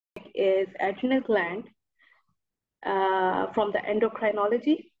is adrenal gland from the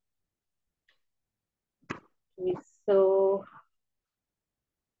endocrinology. So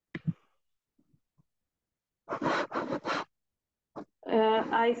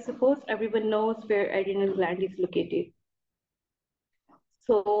I suppose everyone knows where adrenal gland is located.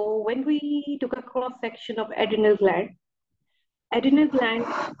 So when we took a cross section of adrenal gland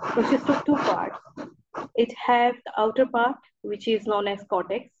consists of two parts. It has the outer part, which is known as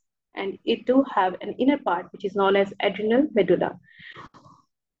cortex, and it do have an inner part, which is known as adrenal medulla.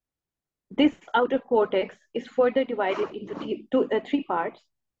 This outer cortex is further divided into three parts,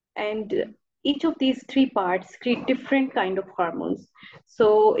 and each of these three parts create different kind of hormones.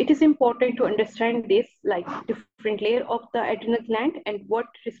 So it is important to understand this, like different layer of the adrenal gland and what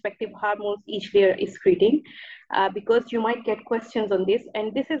respective hormones each layer is creating, because you might get questions on this,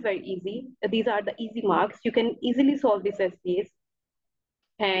 and this is very easy. These are the easy marks. You can easily solve this as these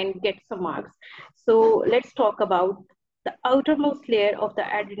and get some marks. So let's talk about the outermost layer of the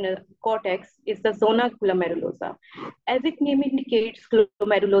adrenal cortex is the zona glomerulosa. As its name indicates,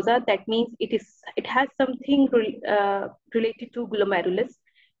 glomerulosa, that means it has something related to glomerulus.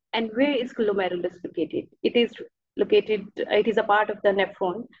 And where is glomerulus located? It is a part of the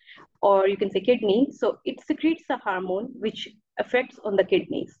nephron, or you can say kidney. So it secretes a hormone which affects on the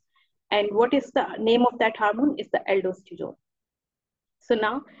kidneys. And what is the name of that hormone? Is the aldosterone. So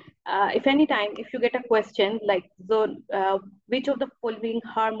now, if you get a question like, which of the following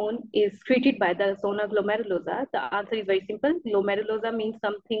hormone is secreted by the zona glomerulosa, the answer is very simple. Glomerulosa means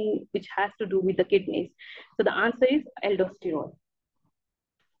something which has to do with the kidneys. So the answer is aldosterone.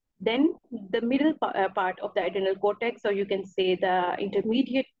 Then the middle part of the adrenal cortex, or you can say the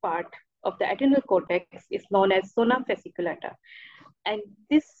intermediate part of the adrenal cortex, is known as zona fasciculata. And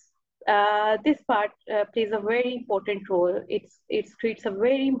this part plays a very important role. It creates a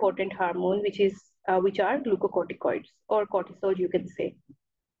very important hormone, which are glucocorticoids, or cortisol, you can say.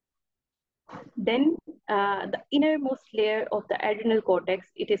 Then the innermost layer of the adrenal cortex,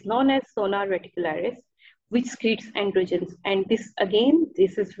 it is known as zona reticularis, which secretes androgens. And this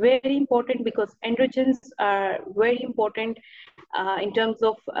is very important because androgens are very important in terms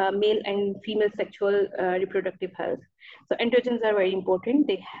of male and female sexual reproductive health. So androgens are very important.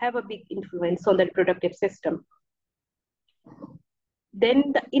 They have a big influence on the reproductive system.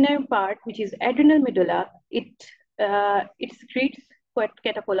 Then the inner part, which is adrenal medulla, it secretes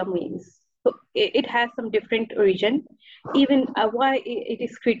catecholamines. So it has some different origin. Even why it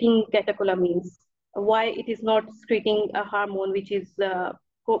is secreting catecholamines, why it is not secreting a hormone which is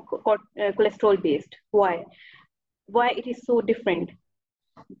cholesterol based. Why it is so different?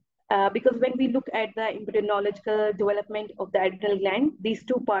 Because when we look at the embryological development of the adrenal gland, these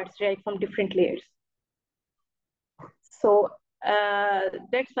two parts derive from different layers. So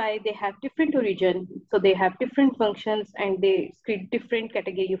that's why they have different origin. So they have different functions, and they secrete different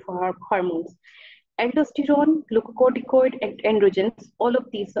category of hormones. Aldosterone, glucocorticoid, and androgens, all of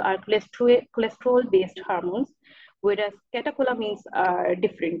these are cholesterol-based hormones, whereas catecholamines are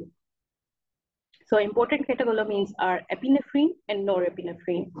different. So important catecholamines are epinephrine and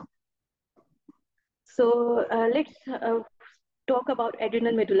norepinephrine. So let's talk about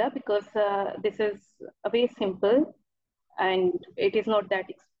adrenal medulla, because this is very simple and it is not that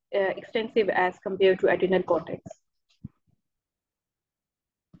extensive as compared to adrenal cortex.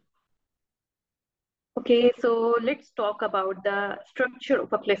 Okay, so let's talk about the structure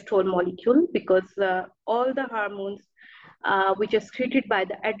of a cholesterol molecule, because all the hormones which are secreted by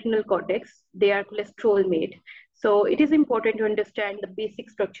the adrenal cortex, they are cholesterol made. So it is important to understand the basic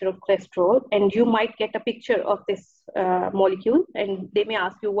structure of cholesterol, and you might get a picture of this molecule, and they may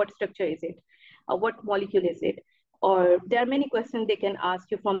ask you what structure is it, what molecule is it, or there are many questions they can ask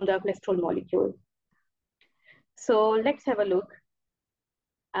you from the cholesterol molecule. So let's have a look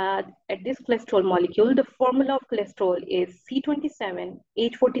at this cholesterol molecule. The formula of cholesterol is C27,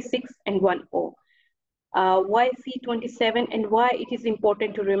 H46, and 1O. Why C27 and why it is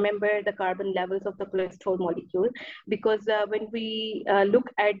important to remember the carbon levels of the cholesterol molecule? Because when we look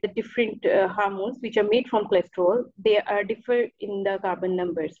at the different hormones which are made from cholesterol, they are different in the carbon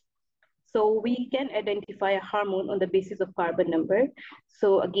numbers. So we can identify a hormone on the basis of carbon number.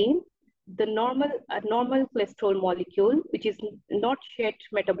 So again, the normal cholesterol molecule, which is not yet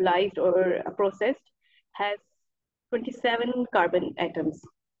metabolized or processed, has 27 carbon atoms.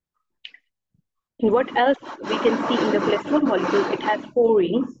 And what else we can see in the cholesterol molecule? It has 4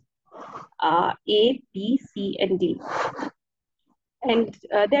 rings, A, B, C, and D. And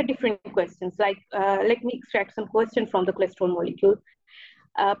there are different questions, like let me extract some questions from the cholesterol molecule.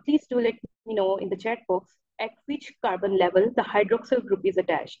 Please do let me know in the chat box at which carbon level the hydroxyl group is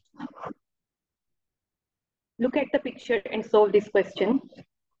attached. Look at the picture and solve this question.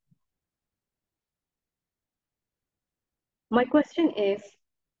 My question is,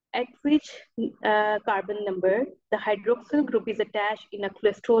 at which carbon number the hydroxyl group is attached in a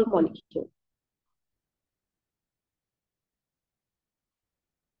cholesterol molecule?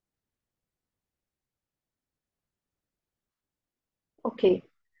 Okay,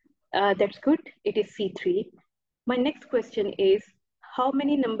 that's good. It is C3. My next question is, how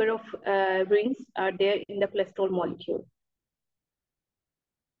many number of rings are there in the cholesterol molecule?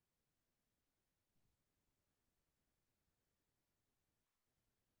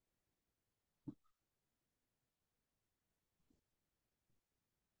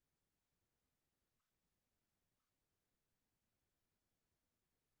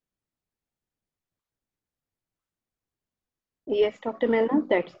 Yes, Dr. Melna,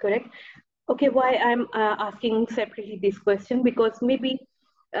 that's correct. Okay, why I'm asking separately this question, because maybe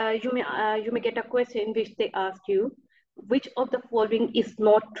you may get a question in which they ask you which of the following is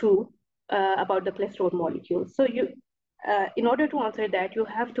not true about the cholesterol molecule. So in order to answer that, you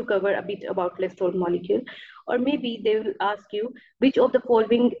have to cover a bit about cholesterol molecule, or maybe they will ask you which of the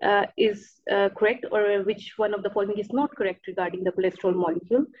following is correct, or which one of the following is not correct regarding the cholesterol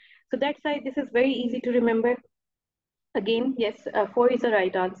molecule. So that's why this is very easy to remember. Again, yes, 4 is the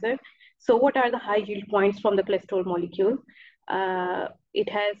right answer. So what are the high yield points from the cholesterol molecule? It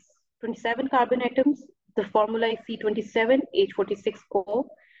has 27 carbon atoms. The formula is C27H46O.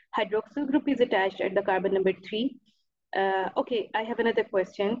 Hydroxyl group is attached at the carbon number 3. Okay, I have another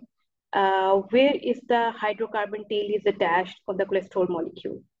question. Where is the hydrocarbon tail is attached on the cholesterol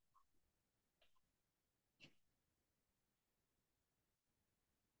molecule?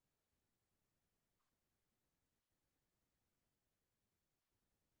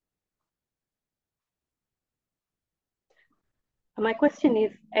 My question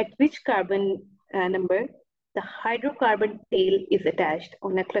is, at which carbon number the hydrocarbon tail is attached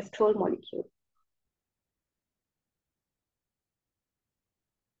on a cholesterol molecule?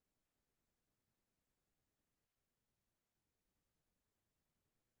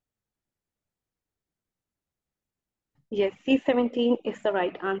 Yes, C17 is the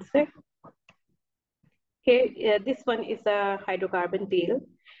right answer. Here, this one is a hydrocarbon tail.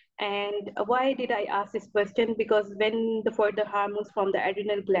 And why did I ask this question? Because when the further hormones from the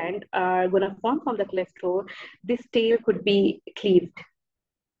adrenal gland are going to form from the cholesterol, this tail could be cleaved.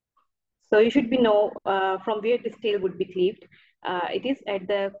 So you should be know from where this tail would be cleaved. It is at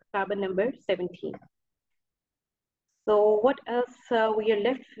the carbon number 17. So what else we are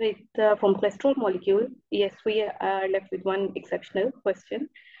left with from cholesterol molecule? Yes, we are left with one exceptional question.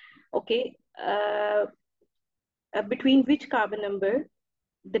 Okay, between which carbon number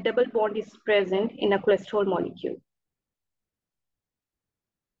the double bond is present in a cholesterol molecule?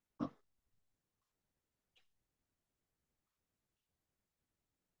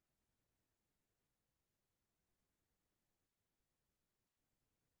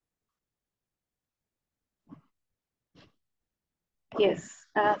 Yes,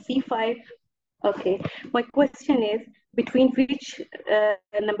 C5. Okay, my question is, between which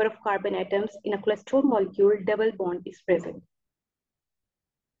number of carbon atoms in a cholesterol molecule double bond is present?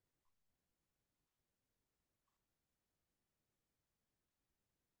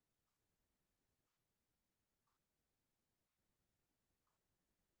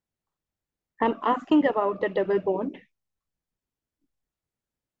 I'm asking about the double bond.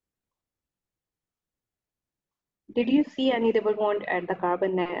 Did you see any double bond at the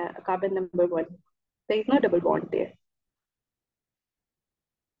carbon number 1? There is no double bond there.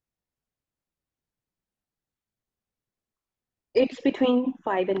 It's between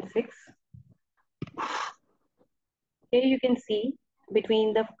 5 and 6. Here you can see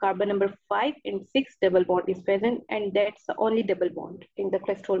between the carbon number 5 and 6 double bond is present, and that's the only double bond in the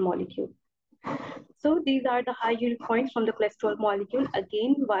cholesterol molecule. So these are the high yield points from the cholesterol molecule.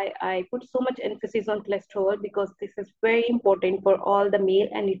 Again, why I put so much emphasis on cholesterol, because this is very important for all the male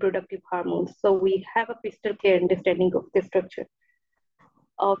and reproductive hormones. So we have a crystal clear understanding of the structure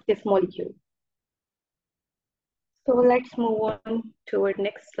of this molecule. So let's move on to our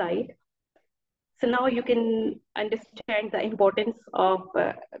next slide. So now you can understand the importance of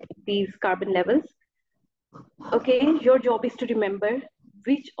these carbon levels. Okay, your job is to remember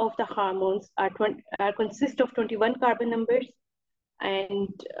which of the hormones consist of 21 carbon numbers, and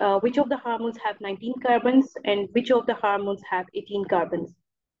which of the hormones have 19 carbons, and which of the hormones have 18 carbons.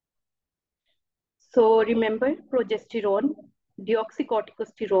 So remember progesterone,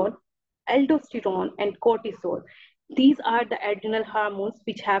 deoxycorticosterone, aldosterone, and cortisol. These are the adrenal hormones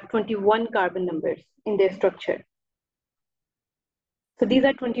which have 21 carbon numbers in their structure. So these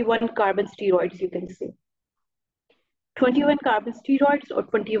are 21 carbon steroids, you can say. 21 carbon steroids or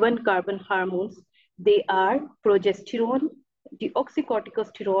 21 carbon hormones, they are progesterone,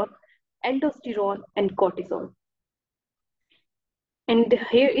 deoxycorticosterone, aldosterone, and cortisol. And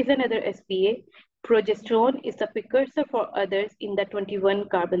here is another SPA. Progesterone is the precursor for others in the 21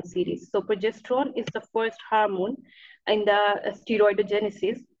 carbon series. So progesterone is the first hormone in the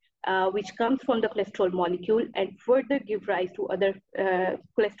steroidogenesis, which comes from the cholesterol molecule and further give rise to other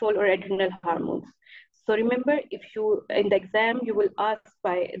cholesterol or adrenal hormones. So remember, if you in the exam you will ask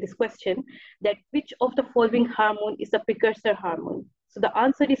by this question that which of the following hormone is the precursor hormone? So the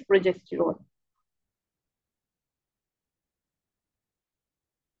answer is progesterone.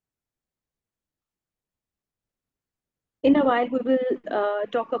 In a while, we will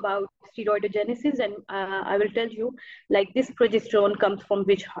talk about steroidogenesis, and I will tell you like this progesterone comes from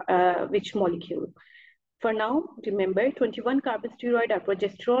which molecule. For now, remember 21 carbon steroid are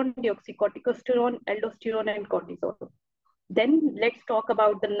progesterone, deoxycorticosterone, aldosterone, and cortisol. Then let's talk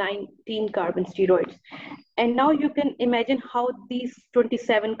about the 19 carbon steroids. And now you can imagine how these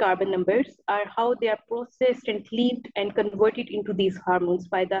 27 carbon numbers are, how they are processed and cleaved and converted into these hormones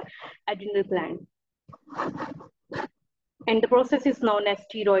by the adrenal gland. And the process is known as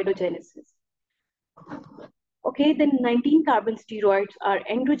steroidogenesis. Okay, then 19 carbon steroids are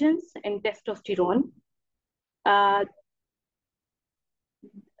androgens and testosterone.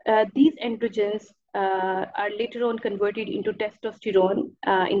 These androgens are later on converted into testosterone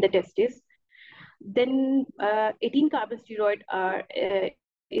in the testes. Then 18 carbon steroid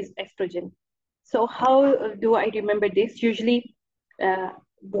is estrogen. So how do I remember this? Usually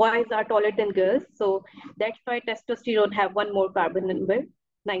boys are taller than girls, so that's why testosterone have one more carbon number,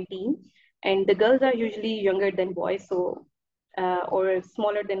 19, and the girls are usually younger than boys, so or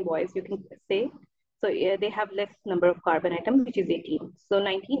smaller than boys, you can say. So they have less number of carbon atoms, which is 18. So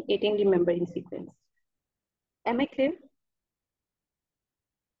 19, 18 remember in sequence. Am I clear?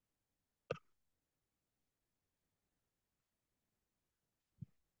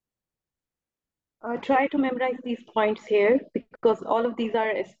 Try to memorize these points here because all of these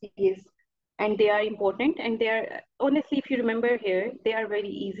are SPAs and they are important, and they are, honestly, if you remember here, they are very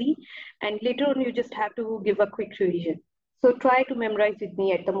easy, and later on you just have to give a quick revision. So try to memorize with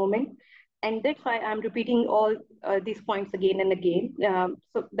me at the moment, and that's why I'm repeating all these points again and again,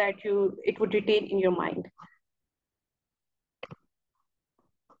 so that it would retain in your mind.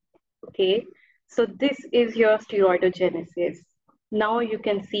 Okay, so this is your steroidogenesis. Now you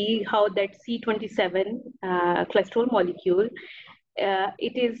can see how that C27 cholesterol molecule,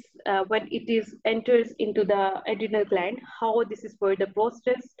 it is when it is enters into the adrenal gland, how this is further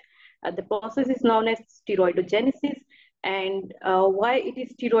processed. The process is known as steroidogenesis. And why it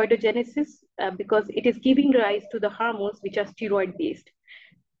is steroidogenesis? Because it is giving rise to the hormones which are steroid based.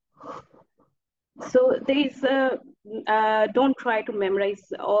 So there is don't try to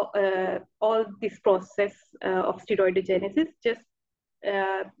memorize all this process of steroidogenesis.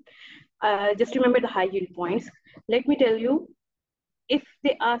 Just remember the high yield points. Let me tell you, if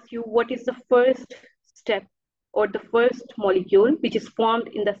they ask you what is the first step or the first molecule which is formed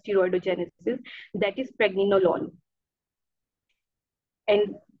in the steroidogenesis, that is pregnenolone.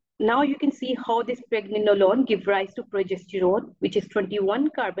 And now you can see how this pregnenolone gives rise to progesterone, which is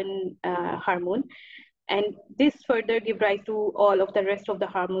 21 carbon hormone. And this further gives rise to all of the rest of the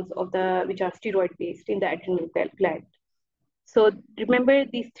hormones of which are steroid based in the adrenal gland. So remember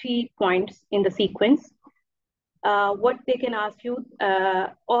these 3 points in the sequence. What they can ask you,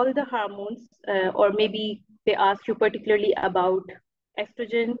 all the hormones, or maybe they ask you particularly about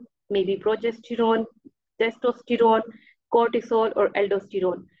estrogen, maybe progesterone, testosterone, cortisol, or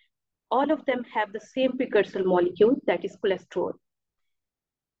aldosterone. All of them have the same precursor molecule, that is cholesterol.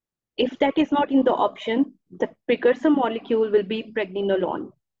 If that is not in the option, the precursor molecule will be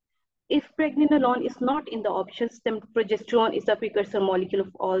pregnenolone. If pregnenolone is not in the options, then progesterone is the precursor molecule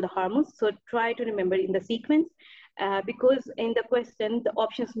of all the hormones. So try to remember in the sequence, because in the question, the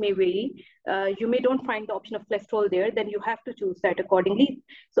options may vary. You may don't find the option of cholesterol there, then you have to choose that accordingly.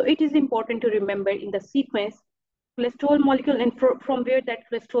 So it is important to remember in the sequence, cholesterol molecule and from where that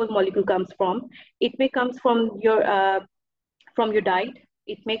cholesterol molecule comes from. It may comes from your diet.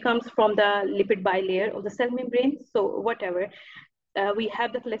 It may comes from the lipid bilayer of the cell membrane. So whatever. We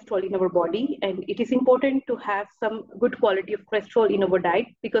have the cholesterol in our body, and it is important to have some good quality of cholesterol in our diet,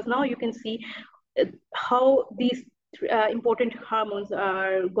 because now you can see how these important hormones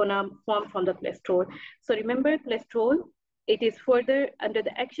are gonna form from the cholesterol. So remember cholesterol, it is further under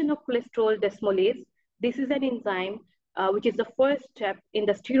the action of cholesterol desmolase, This is an enzyme which is the first step in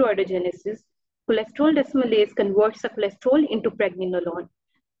the steroidogenesis. Cholesterol desmolase converts the cholesterol into pregnenolone.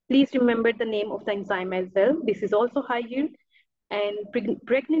 Please remember the name of the enzyme as well. This is also high yield, and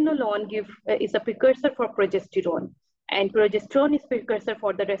pregnenolone is a precursor for progesterone, and progesterone is precursor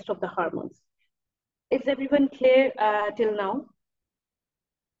for the rest of the hormones. Is everyone clear till now?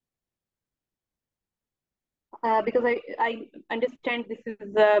 Because I understand this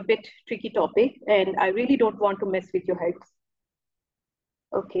is a bit tricky topic, and I really don't want to mess with your heads.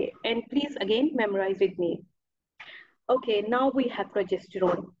 Okay, and please again memorize with me. Okay, now we have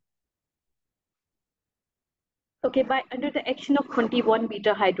progesterone. Okay, by under the action of 21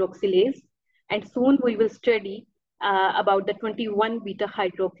 beta hydroxylase, and soon we will study about the 21 beta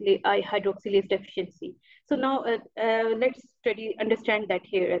hydroxylase deficiency. So now let's understand that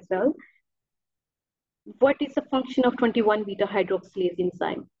here as well. What is the function of 21 beta hydroxylase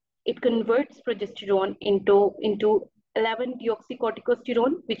enzyme? It converts progesterone into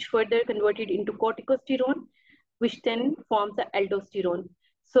 11-deoxycorticosterone, which further converted into corticosterone, which then forms the aldosterone.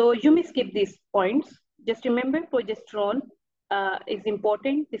 So you may skip these points. Just remember progesterone is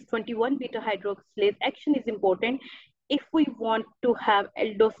important. This 21 beta hydroxylase action is important if we want to have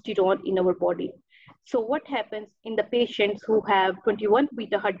aldosterone in our body. So what happens in the patients who have 21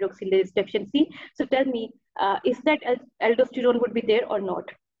 beta hydroxylase deficiency? So tell me, is that aldosterone would be there or not?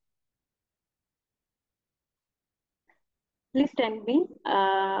 Please tell me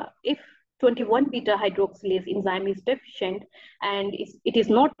if 21 beta hydroxylase enzyme is deficient and it is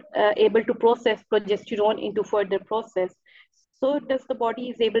not able to process progesterone into further process. So does the body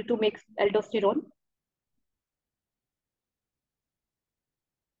is able to make aldosterone?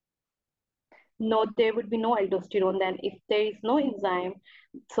 No, there would be no aldosterone then if there is no enzyme.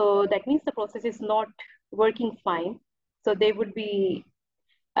 So that means the process is not working fine. So there would be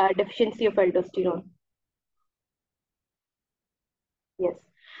a deficiency of aldosterone. Yes.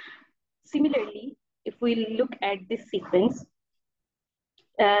 Similarly, if we look at this sequence,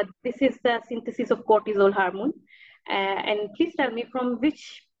 this is the synthesis of cortisol hormone. And please tell me from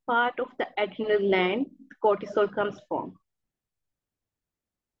which part of the adrenal gland cortisol comes from?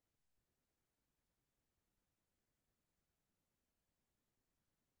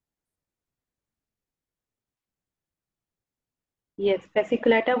 Yes,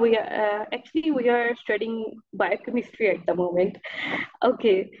 fasciculata. We are studying biochemistry at the moment.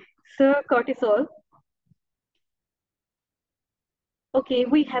 Okay, so cortisol. Okay,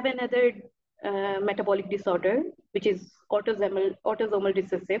 we have another metabolic disorder, which is autosomal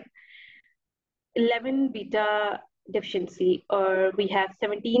recessive, 11 beta deficiency, or we have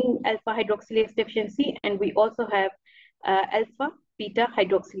 17 alpha hydroxylase deficiency, and we also have alpha beta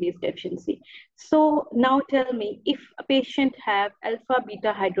hydroxylase deficiency. So now tell me, if a patient have alpha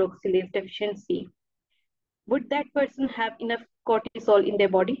beta hydroxylase deficiency, would that person have enough cortisol in their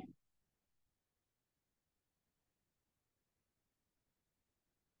body?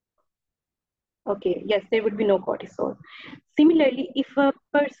 Okay, yes, there would be no cortisol. Similarly, if a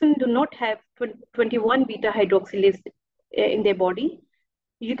person do not have 21 beta hydroxylase in their body,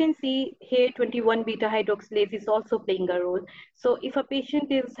 you can see here 21 beta hydroxylase is also playing a role. So if a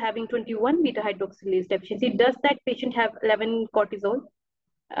patient is having 21 beta hydroxylase deficiency, does that patient have 11 cortisol,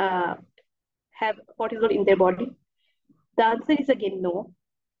 have cortisol in their body? The answer is again no.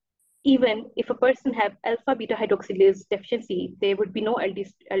 Even if a person have alpha beta hydroxylase deficiency, there would be no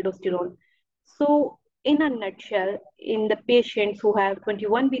aldosterone. So in a nutshell, in the patients who have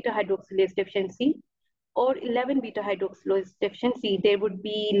 21 beta hydroxylase deficiency or 11 beta hydroxylase deficiency, there would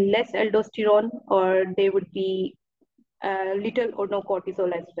be less aldosterone, or there would be little or no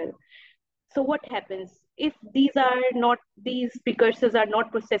cortisol as well. So what happens if these precursors are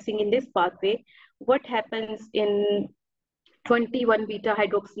not processing in this pathway? What happens in 21 beta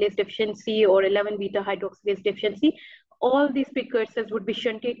hydroxylase deficiency or 11 beta hydroxylase deficiency? All these precursors would be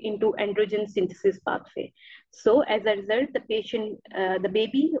shunted into androgen synthesis pathway. So as a result, the patient, the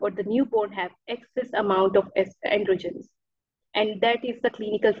baby or the newborn have excess amount of androgens. And that is the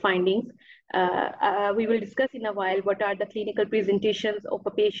clinical findings. We will discuss in a while what are the clinical presentations of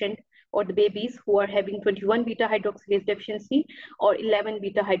a patient or the babies who are having 21 beta hydroxylase deficiency or 11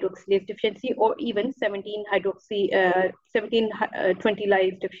 beta hydroxylase deficiency or even 17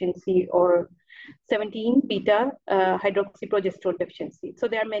 20-lase deficiency or 17 beta hydroxyprogesterone deficiency. So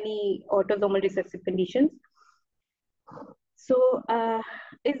there are many autosomal recessive conditions. So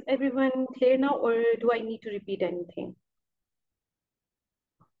is everyone clear now, or do I need to repeat anything?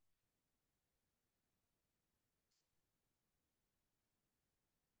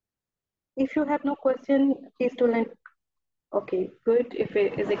 If you have no question, please do let. Okay, good.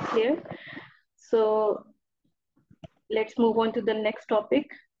 Is it clear? So let's move on to the next topic.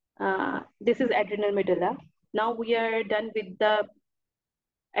 This is adrenal medulla. Now we are done with the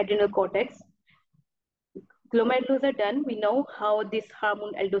adrenal cortex. Glomerulus are done. We know how this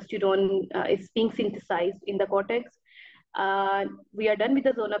hormone aldosterone is being synthesized in the cortex. We are done with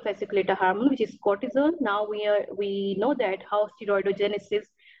the zona fasciculata hormone, which is cortisol. Now we know that how steroidogenesis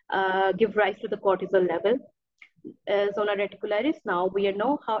give rise to the cortisol level. Zona reticularis. Now we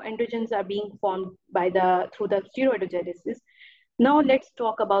know how androgens are being formed through the steroidogenesis. Now let's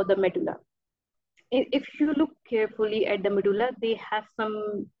talk about the medulla. If you look carefully at the medulla, they have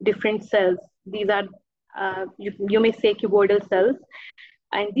some different cells. These are you may say cuboidal cells,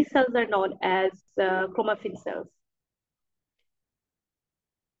 and these cells are known as chromaffin cells.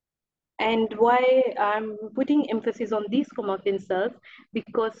 And why I'm putting emphasis on these chromaffin cells,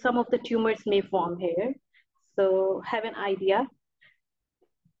 because some of the tumors may form here. So have an idea.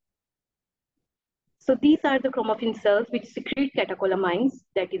 So these are the chromaffin cells which secrete catecholamines,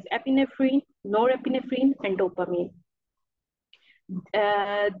 that is epinephrine, norepinephrine, and dopamine.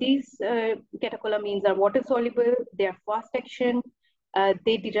 These catecholamines are water soluble, they are fast action,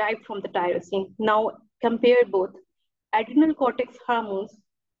 they derive from the tyrosine. Now compare both. Adrenal cortex hormones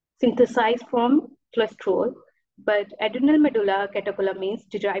synthesized from cholesterol, but adrenal medulla catecholamines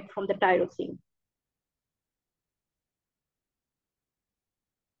derived from the tyrosine.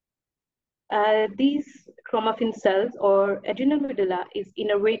 These chromaffin cells or adrenal medulla is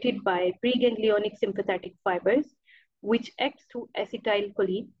innervated by preganglionic sympathetic fibers, which act through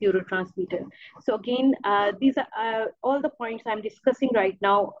acetylcholine neurotransmitter. So again, these are all the points I'm discussing right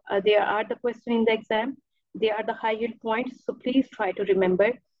now. There are the question in the exam. They are the high yield points. So please try to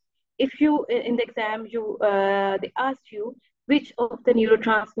remember. If you in the exam they ask you which of the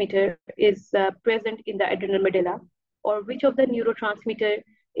neurotransmitter is present in the adrenal medulla, or which of the neurotransmitter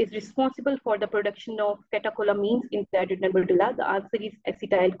is responsible for the production of catecholamines in the adrenal medulla, the answer is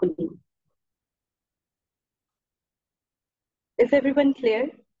acetylcholine. Is everyone clear?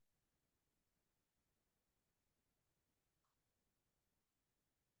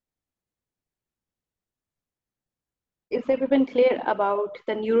 Is everyone clear about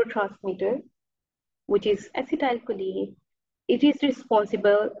the neurotransmitter, which is acetylcholine? It is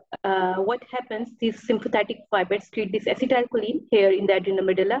responsible. What happens? These sympathetic fibers create this acetylcholine here in the adrenal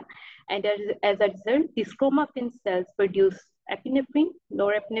medulla, and as a result, these chromaffin cells produce epinephrine,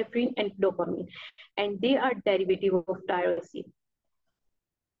 norepinephrine, and dopamine, and they are derivative of tyrosine.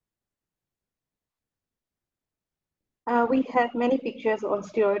 We have many pictures on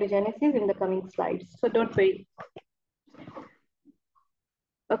steroidogenesis in the coming slides, so don't worry.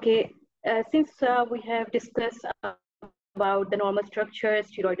 Okay, since we have discussed about the normal structure,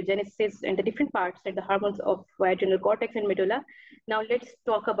 steroidogenesis, and the different parts and the hormones of adrenal cortex and medulla, now let's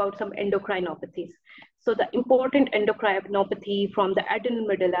talk about some endocrinopathies. So the important endocrinopathy from the adrenal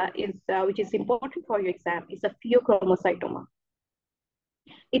medulla is, which is important for your exam, is a pheochromocytoma.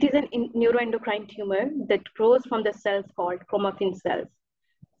 It is a neuroendocrine tumor that grows from the cells called chromaffin cells.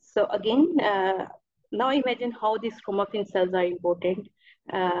 So again, now imagine how these chromaffin cells are important.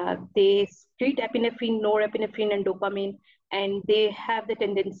 They secrete epinephrine, norepinephrine, and dopamine, and they have the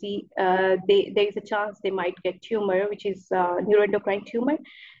tendency, there is a chance they might get tumor, which is neuroendocrine tumor.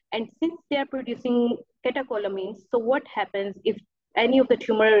 And since they are producing catecholamines, so what happens if any of the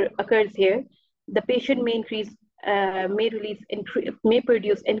tumor occurs here, the patient may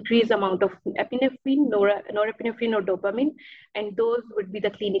produce increased amount of epinephrine, norepinephrine, or dopamine, and those would be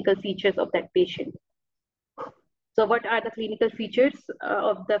the clinical features of that patient. So what are the clinical features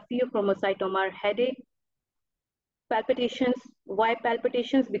of the pheochromocytoma? Are headache, palpitations. Why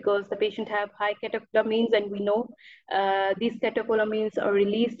palpitations? Because the patient have high catecholamines, and we know these catecholamines are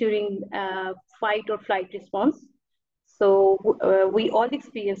released during fight or flight response. So we all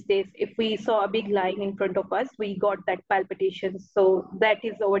experience this. If we saw a big lion in front of us, we got that palpitations. So that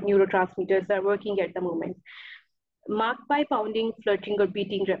is our neurotransmitters are working at the moment. Marked by pounding, flirting, or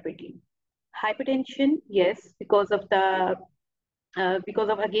beating rapidly. Hypertension, yes, because of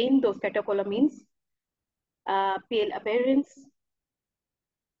again those catecholamines. Pale appearance,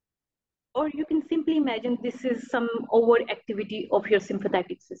 or you can simply imagine this is some overactivity of your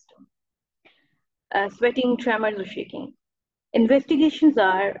sympathetic system. Sweating, tremors, or shaking. Investigations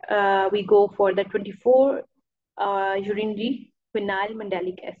are, we go for the 24 urinary phenyl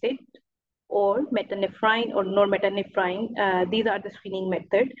mandelic acid or metanephrine or normetanephrine. These are the screening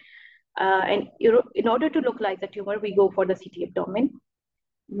method. And in order to localize the tumor, we go for the CT abdomen.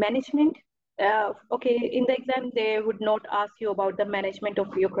 Management. Okay, in the exam, they would not ask you about the management of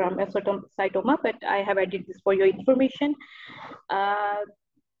pheochromocytoma, but I have added this for your information.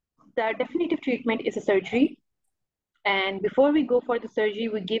 the definitive treatment is a surgery. And before we go for the surgery,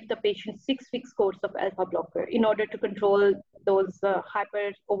 we give the patient 6 weeks course of alpha blocker in order to control those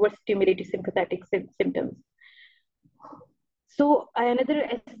hyper overstimulated sympathetic symptoms. So another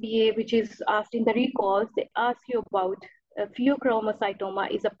SBA which is asked in the recalls, they ask you about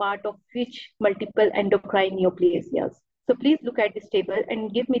pheochromocytoma is a part of which multiple endocrine neoplasias. So please look at this table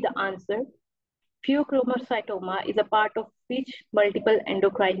and give me the answer. Pheochromocytoma is a part of which multiple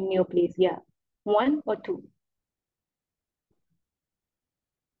endocrine neoplasia? 1 or 2?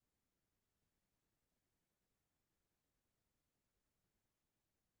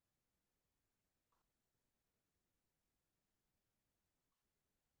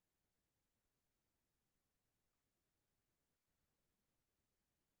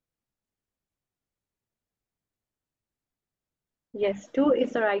 Yes, 2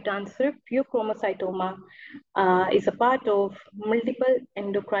 is the right answer. Pheochromocytoma is a part of multiple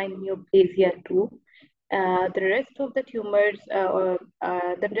endocrine neoplasia 2. The rest of the tumors or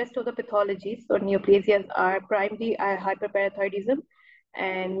the rest of the pathologies or neoplasias are primarily hyperparathyroidism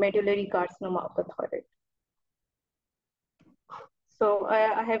and medullary carcinoma of the thyroid. So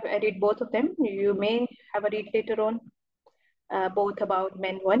I have added both of them. You may have a read later on, both about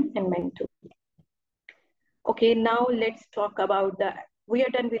men 1 and men 2. Okay, now let's talk about we are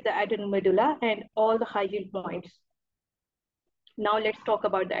done with the adrenal medulla and all the high yield points. Now let's talk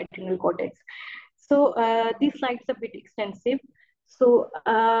about the adrenal cortex. So these slides are a bit extensive. So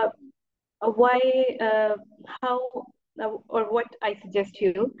or what I suggest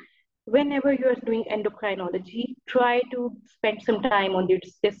you, whenever you're doing endocrinology, try to spend some time on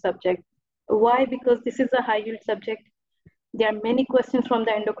this subject. Why? Because this is a high yield subject. There are many questions from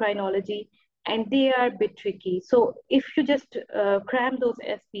the endocrinology and they are a bit tricky. So if you just cram those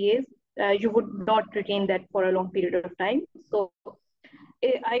SPAs, you would not retain that for a long period of time. So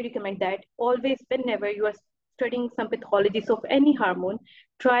I recommend that always, whenever you are studying some pathologies of any hormone,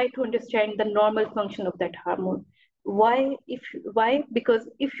 try to understand the normal function of that hormone. Why? Because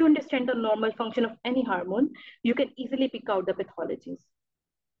if you understand the normal function of any hormone, you can easily pick out the pathologies.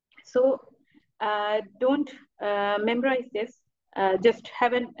 So don't memorize this. Just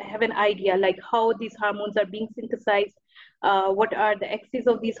have an idea like how these hormones are being synthesized, what are the axes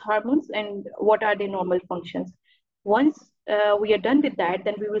of these hormones, and what are their normal functions. Once we are done with that,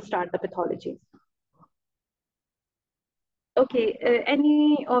 then we will start the pathologies. Okay,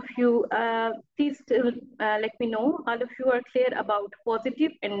 any of you, please let me know, all of you are clear about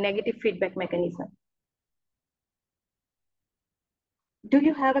positive and negative feedback mechanism. Do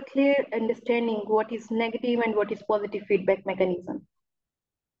you have a clear understanding what is negative and what is positive feedback mechanism?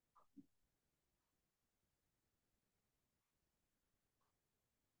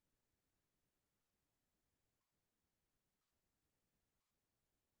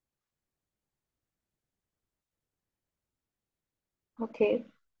 Okay.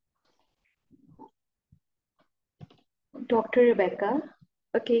 Dr. Rebecca.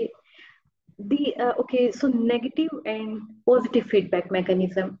 Okay. So negative and positive feedback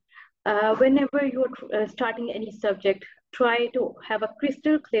mechanism. Whenever you're starting any subject, try to have a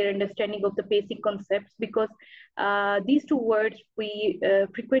crystal clear understanding of the basic concepts, because these two words we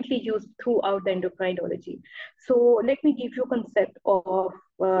frequently use throughout the endocrinology. So let me give you a concept of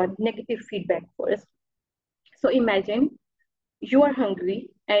negative feedback first. So imagine you are hungry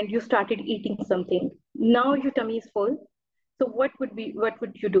and you started eating something. Now your tummy is full. So what would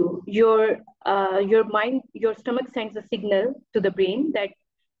you do? Your stomach sends a signal to the brain that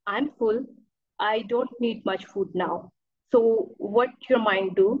I'm full, I don't need much food now. So what your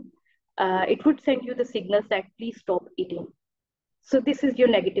mind do? It would send you the signals that please stop eating. So this is your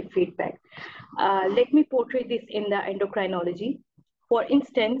negative feedback. Let me portray this in the endocrinology. For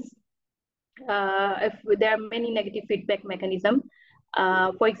instance, if there are many negative feedback mechanisms.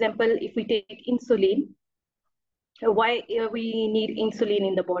 For example, if we take insulin, why we need insulin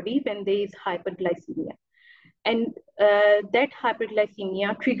in the body when there is hyperglycemia. And that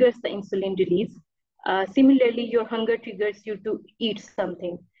hyperglycemia triggers the insulin release. Similarly, your hunger triggers you to eat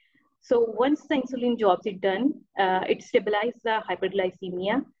something. So once the insulin job is done, it stabilizes the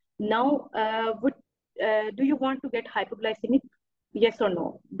hyperglycemia. Now, do you want to get hypoglycemic? Yes or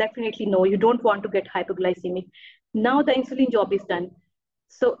no? Definitely no, you don't want to get hypoglycemic. Now the insulin job is done.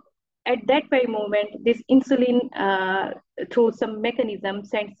 So at that very moment, this insulin, through some mechanism,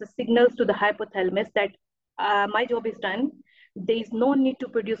 sends the signals to the hypothalamus that my job is done. There is no need to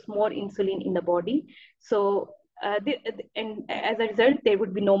produce more insulin in the body. So, and as a result, there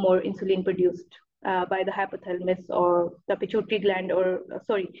would be no more insulin produced by the hypothalamus or the pituitary gland, or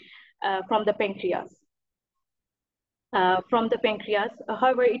from the pancreas. from the pancreas.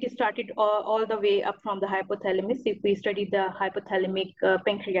 However, it is started all the way up from the hypothalamus. If we study the hypothalamic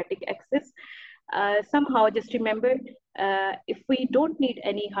pancreatic axis, somehow just remember, if we don't need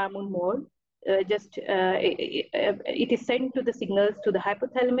any hormone more, it is sent to the signals to the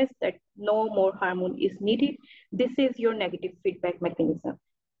hypothalamus that no more hormone is needed. This is your negative feedback mechanism.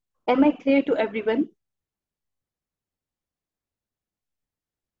 Am I clear to everyone?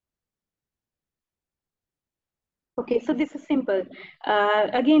 Okay, so this is simple.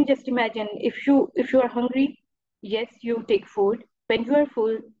 Again, just imagine if you are hungry, yes, you take food. When you are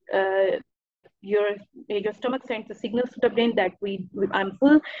full, uh, your stomach sends the signals to the brain that I'm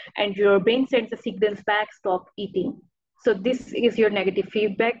full, and your brain sends the signals back, stop eating. So this is your negative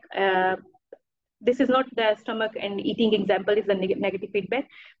feedback. This is not the stomach and eating example is the negative feedback.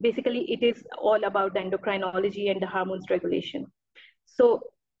 Basically, it is all about the endocrinology and the hormones regulation. So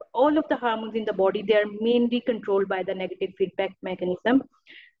all of the hormones in the body, they are mainly controlled by the negative feedback mechanism.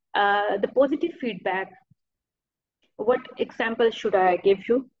 The positive feedback, what example should I give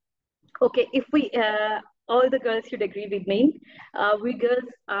you? Okay, if we, all the girls should agree with me. We girls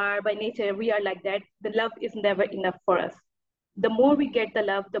are by nature, we are like that. The love is never enough for us. The more we get the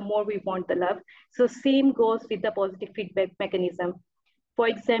love, the more we want the love. So same goes with the positive feedback mechanism. For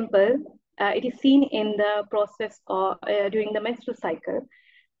example, it is seen in the process of, during the menstrual cycle.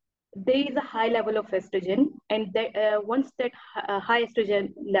 There is a high level of estrogen, and once that high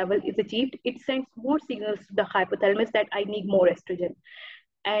estrogen level is achieved, it sends more signals to the hypothalamus that I need more estrogen,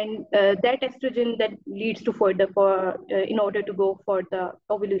 and that estrogen that leads to further for in order to go for the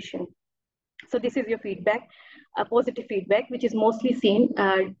ovulation. So this is your feedback, a positive feedback, which is mostly seen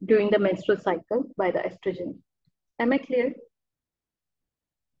during the menstrual cycle by the estrogen. Am I clear?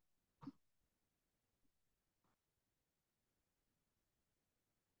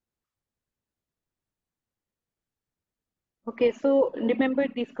 Okay, so remember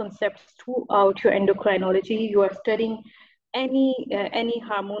these concepts throughout your endocrinology. You are studying any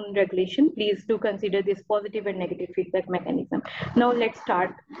hormone regulation. Please do consider this positive and negative feedback mechanism. Now let's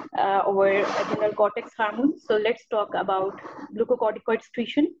start our adrenal cortex hormone. So let's talk about glucocorticoid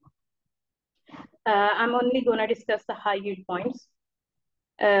secretion. I'm only going to discuss the high yield points.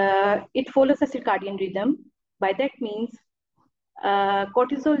 It follows a circadian rhythm. By that means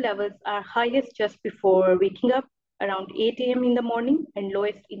cortisol levels are highest just before waking up around 8 a.m. in the morning and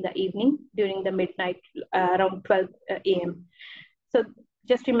lowest in the evening during the midnight around 12 a.m. So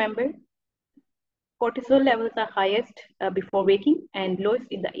just remember, cortisol levels are highest before waking and lowest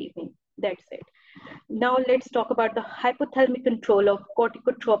in the evening. That's it. Now let's talk about the hypothalamic control of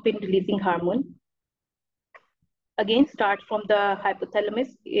corticotropin releasing hormone. Again, starts from the hypothalamus.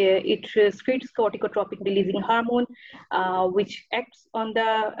 It secretes corticotropic releasing hormone, which acts on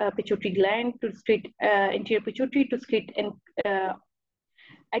the pituitary gland to secrete anterior pituitary to secrete an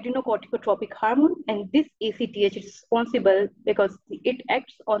adrenocorticotropic hormone. And this ACTH is responsible because it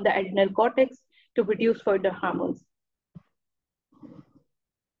acts on the adrenal cortex to produce further hormones.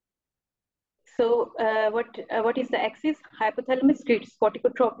 So what is the axis? Hypothalamus secretes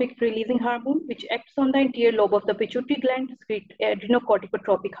corticotropic releasing hormone, which acts on the anterior lobe of the pituitary gland to secrete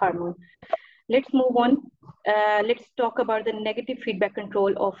adrenocorticotropic hormone. Let's move on. Let's talk about the negative feedback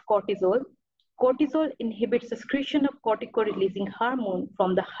control of cortisol. Cortisol inhibits the secretion of cortico-releasing hormone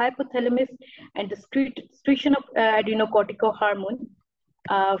from the hypothalamus and the secretion of adrenocortico hormone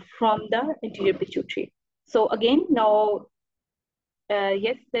from the anterior pituitary. So again, now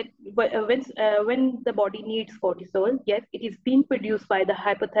yes, that when the body needs cortisol, yes, it is being produced by the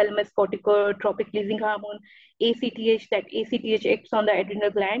hypothalamus corticotropic releasing hormone, ACTH. That ACTH acts on the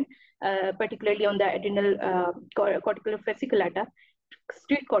adrenal gland, particularly on the adrenal cortical fasciculata,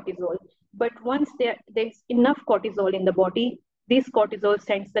 secrete cortisol. But once there's enough cortisol in the body, this cortisol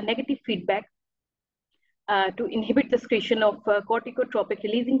sends the negative feedback to inhibit the secretion of corticotropic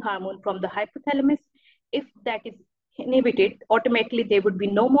releasing hormone from the hypothalamus. If that is inhibited, automatically there would be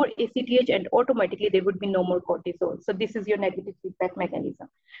no more ACTH and automatically there would be no more cortisol. So this is your negative feedback mechanism.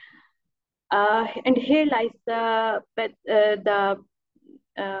 And here lies the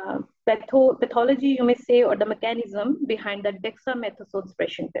pathology, you may say, or the mechanism behind the dexamethasone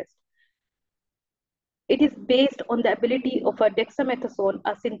suppression test. It is based on the ability of a dexamethasone,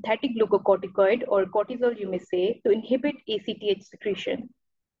 a synthetic glucocorticoid or cortisol, you may say, to inhibit ACTH secretion.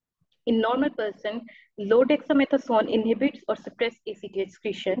 In normal person, low dexamethasone inhibits or suppress ACTH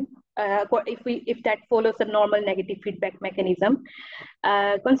secretion. If that follows a normal negative feedback mechanism,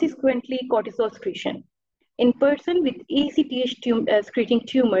 consequently cortisol secretion. In person with ACTH secreting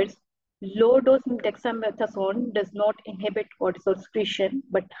tumors, low dose dexamethasone does not inhibit cortisol secretion,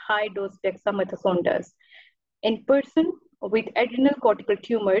 but high dose dexamethasone does. In person with adrenal cortical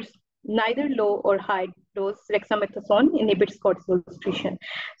tumors, neither low or high dose dexamethasone inhibits cortisol secretion.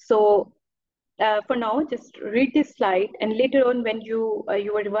 So for now, just read this slide, and later on when you are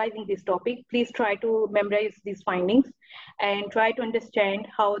revising this topic, please try to memorize these findings and try to understand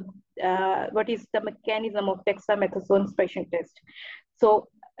how what is the mechanism of dexamethasone suppression test. So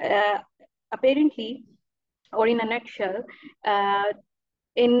apparently, or in a nutshell, uh,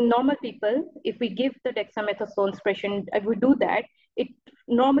 in normal people, if we give the dexamethasone suppression, if we do that, it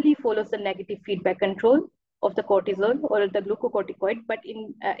normally follows the negative feedback control of the cortisol or the glucocorticoid. But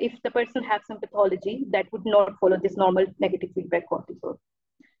in if the person has some pathology, that would not follow this normal negative feedback cortisol.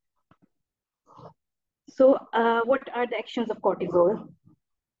 So what are the actions of cortisol?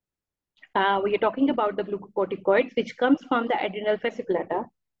 We are talking about the glucocorticoids, which comes from the adrenal fasciculata.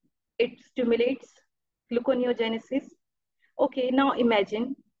 It stimulates gluconeogenesis. Okay, now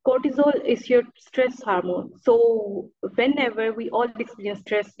imagine cortisol is your stress hormone. So whenever we all experience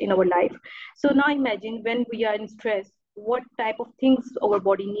stress in our life, so now imagine when we are in stress, what type of things our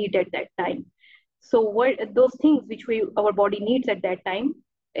body need at that time. So what those things which our body needs at that time,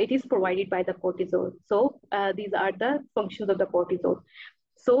 it is provided by the cortisol. So these are the functions of the cortisol.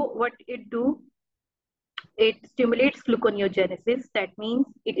 So what it do, it stimulates gluconeogenesis. That means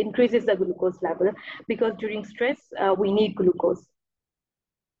it increases the glucose level, because during stress we need glucose.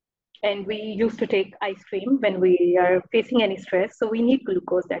 And we used to take ice cream when we are facing any stress, so we need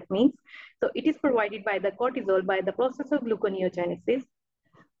glucose. That means, so it is provided by the cortisol by the process of gluconeogenesis.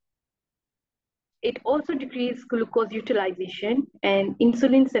 It also decreases glucose utilization and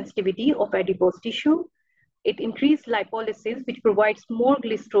insulin sensitivity of adipose tissue. It increases lipolysis, which provides more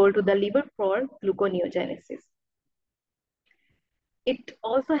glycerol to the liver for gluconeogenesis. It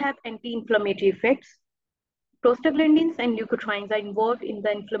also has anti-inflammatory effects. Prostaglandins and leukotrienes are involved in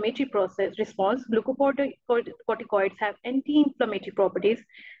the inflammatory process response. Glucocorticoids have anti-inflammatory properties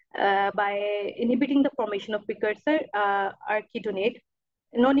by inhibiting the formation of precursor arketonate.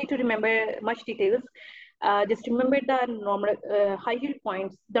 No need to remember much details. Just remember the normal high yield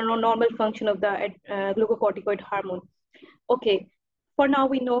points, the normal function of the glucocorticoid hormone. Okay, for now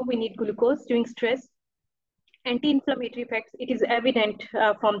we know we need glucose during stress. Anti-inflammatory effects, it is evident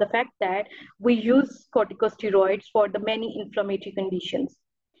from the fact that we use corticosteroids for the many inflammatory conditions.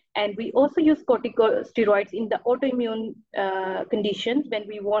 And we also use corticosteroids in the autoimmune conditions when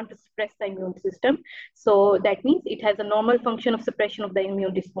we want to suppress the immune system. So that means it has a normal function of suppression of the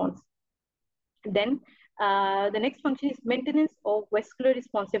immune response. Then the next function is maintenance of vascular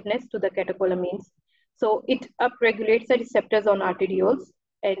responsiveness to the catecholamines. So it upregulates the receptors on arterioles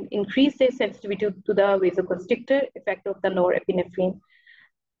and increase their sensitivity to the vasoconstrictor effect of the norepinephrine.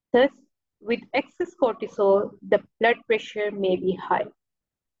 Thus, with excess cortisol, the blood pressure may be high.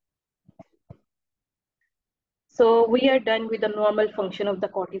 So we are done with the normal function of the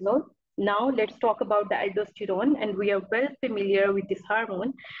cortisol. Now let's talk about the aldosterone, and we are well familiar with this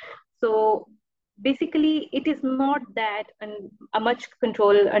hormone. So basically, it is not that a much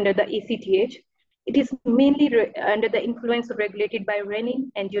control under the ACTH. It is mainly under the influence of regulated by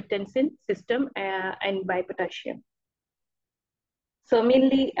renin-angiotensin system and by potassium. So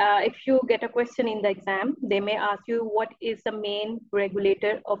mainly, if you get a question in the exam, they may ask you what is the main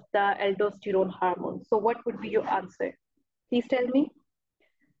regulator of the aldosterone hormone. So what would be your answer? Please tell me.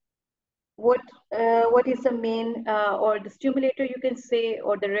 What is the main or the stimulator, you can say,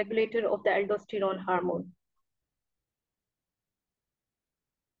 or the regulator of the aldosterone hormone?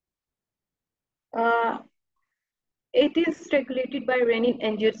 It is regulated by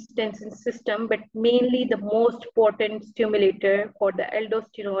renin-angiotensin system, but mainly the most potent stimulator for the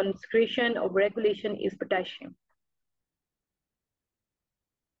aldosterone secretion or regulation is potassium.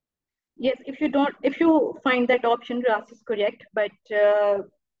 Yes, if you find that option, Ras is correct, but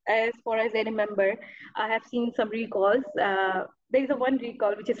as far as I remember, I have seen some recalls. There is a one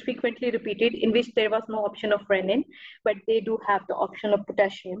recall which is frequently repeated in which there was no option of renin, but they do have the option of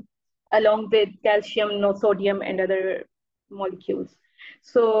potassium along with calcium, no sodium, and other molecules.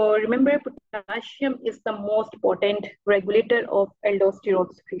 So remember, potassium is the most potent regulator of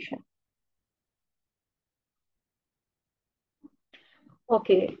aldosterone secretion.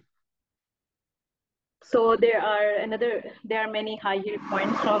 Okay. So there are many high yield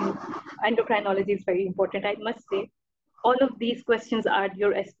points from endocrinology is very important, I must say. All of these questions are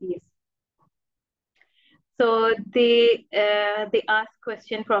your SPS. So they ask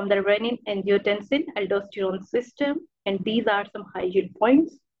question from the renin-angiotensin aldosterone system, and these are some high yield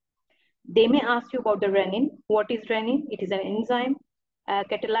points. They may ask you about the renin. What is renin? It is an enzyme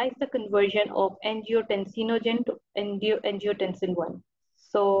catalyze the conversion of angiotensinogen to angiotensin 1.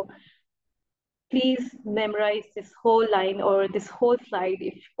 So please memorize this whole line or this whole slide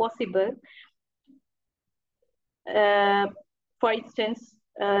if possible. Uh, for instance,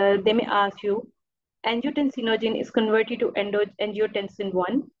 they may ask you, angiotensinogen is converted to angiotensin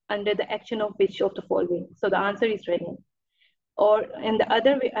 1 under the action of which of the following? So the answer is renin. Or in the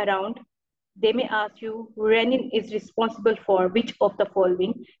other way around, they may ask you, renin is responsible for which of the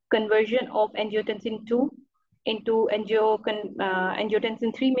following? Conversion of angiotensin 2 into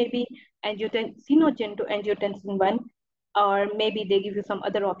angiotensin 3, maybe angiotensinogen to angiotensin 1, or maybe they give you some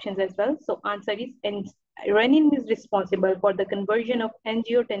other options as well. So answer is, and renin is responsible for the conversion of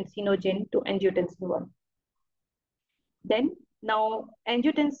angiotensinogen to angiotensin 1. Then now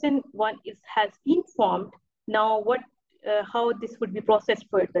angiotensin 1 has been formed. Now how this would be processed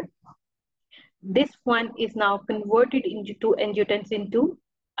further? This one is now converted into angiotensin 2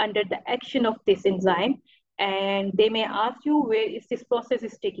 under the action of this enzyme. And they may ask you, where is this process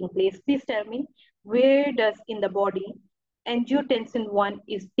is taking place? Please tell me, where does in the body angiotensin 1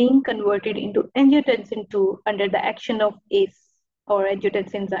 is being converted into angiotensin 2 under the action of ACE or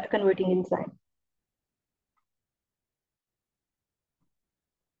angiotensin converting enzyme?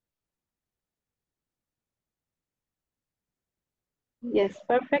 Yes,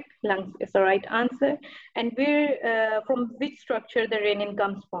 perfect. Lungs is the right answer. And where, from which structure the renin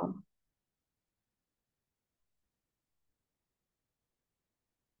comes from?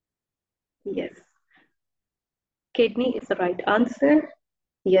 Yes, kidney is the right answer.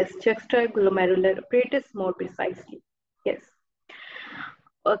 Yes, juxtaglomerular apparatus more precisely. Yes.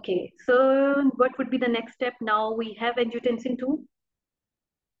 Okay, so what would be the next step? Now we have angiotensin 2.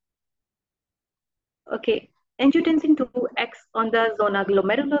 Okay, angiotensin 2 acts on the zona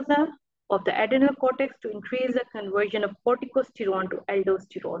glomerulosa of the adrenal cortex to increase the conversion of corticosterone to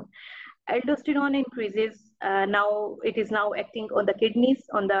aldosterone. Aldosterone increases, now it is now acting on the kidneys,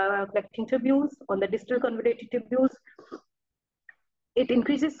 on the collecting tubules, on the distal convoluted tubules. It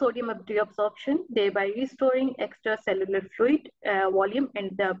increases sodium reabsorption, thereby restoring extracellular fluid volume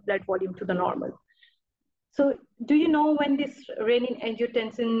and the blood volume to the normal. So do you know when this renin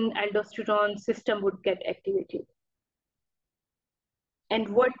angiotensin aldosterone system would get activated? And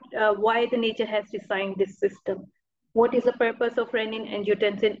why the nature has designed this system? What is the purpose of renin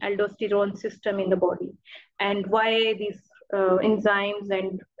angiotensin aldosterone system in the body? And why these enzymes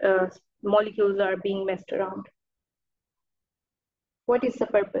and molecules are being messed around? What is the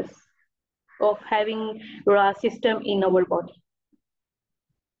purpose of having RA system in our body?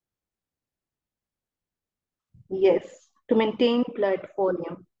 Yes, to maintain blood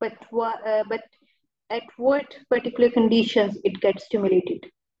volume. But at what particular conditions it gets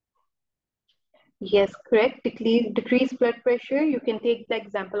stimulated? Yes, correct. Decrease blood pressure. You can take the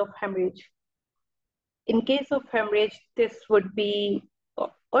example of hemorrhage. In case of hemorrhage, this would be,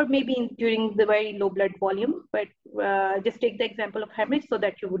 or maybe during the very low blood volume, but just take the example of hemorrhage so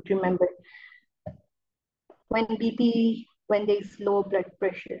that you would remember. When there is low blood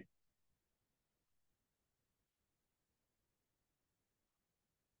pressure.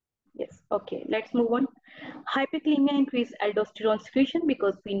 Yes, okay, let's move on. Hyperkalemia increase aldosterone secretion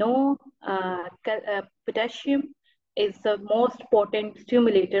because we know potassium is the most potent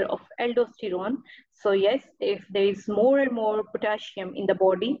stimulator of aldosterone. So yes, if there is more and more potassium in the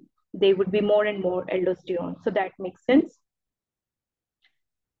body, there would be more and more aldosterone. So that makes sense.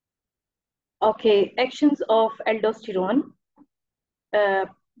 Okay, actions of aldosterone.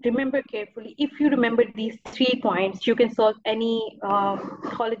 Remember carefully. If you remember these 3 points, you can solve any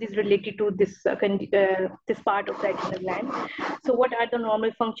pathologies related to this this part of the adrenal gland. So what are the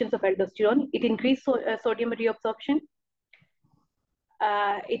normal functions of aldosterone? It increases sodium reabsorption.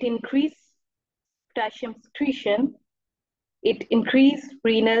 It increases potassium secretion. It increases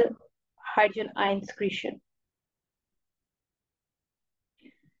renal hydrogen ion secretion.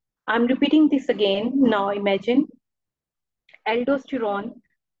 I'm repeating this again. Now imagine aldosterone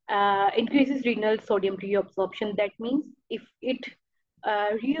increases renal sodium reabsorption. That means if it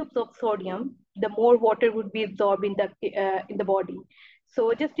reabsorbs sodium, the more water would be absorbed in the body.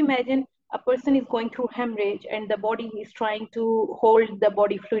 So just imagine a person is going through hemorrhage and the body is trying to hold the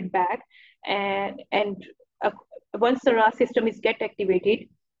body fluid back, and once the RAS system is get activated,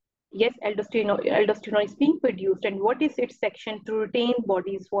 yes, aldosterone is being produced. And what is its section to retain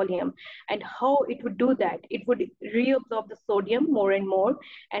body's volume? And how it would do that? It would reabsorb the sodium more and more,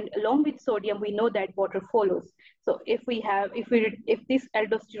 and along with sodium, we know that water follows. So if this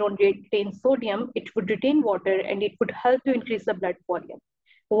aldosterone retains sodium, it would retain water, and it would help to increase the blood volume.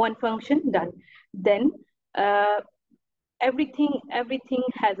 One function done. Then everything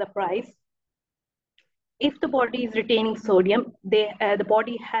has a price. if the body is retaining sodium, the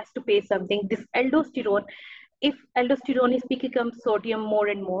body has to pay something. This aldosterone, if aldosterone is picking up sodium more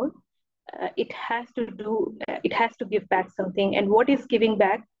and more, it has to give back something. And what is giving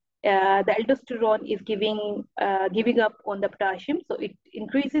back? The aldosterone is giving up on the potassium, so it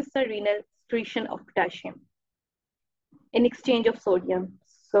increases the renal excretion of potassium in exchange of sodium.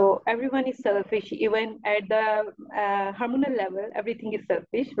 So everyone is selfish, even at the hormonal level, everything is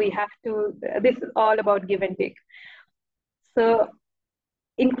selfish. We have to, this is all about give and take. So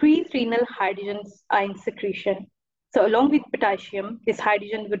increased renal hydrogen ion secretion. So along with potassium, this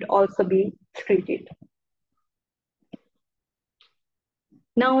hydrogen would also be secreted.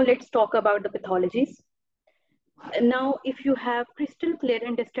 Now let's talk about the pathologies. Now, if you have crystal clear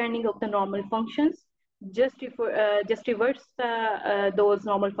understanding of the normal functions, just reverse those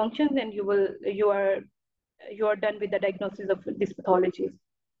normal functions, and you are done with the diagnosis of these pathologies.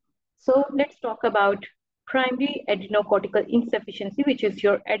 So let's talk about primary adrenocortical insufficiency, which is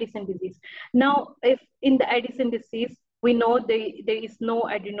your Addison disease. Now, if in the Addison disease, we know there is no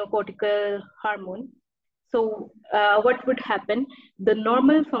adrenocortical hormone. So what would happen? The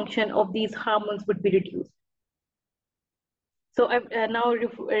normal function of these hormones would be reduced. So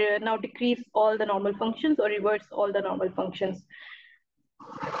now decrease all the normal functions or reverse all the normal functions.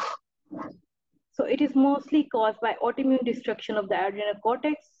 So it is mostly caused by autoimmune destruction of the adrenal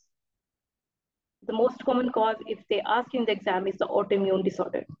cortex. The most common cause, if they ask in the exam, is the autoimmune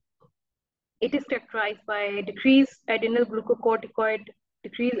disorder. It is characterized by decreased adrenal glucocorticoid,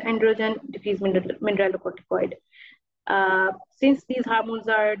 decreased androgen, decreased mineralocorticoid. Since these hormones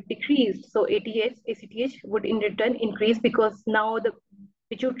are decreased, so ACTH would in return increase, because now the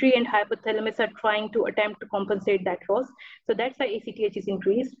pituitary and hypothalamus are trying to attempt to compensate that loss. So that's why ACTH is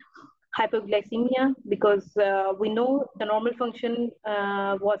increased. Hypoglycemia, because we know the normal function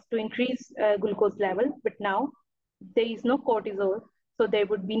was to increase glucose level, but now there is no cortisol, so there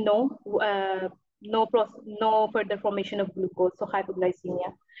would be no further formation of glucose, so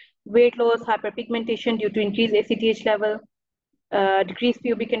hypoglycemia. Weight loss, hyperpigmentation due to increased ACTH level, decreased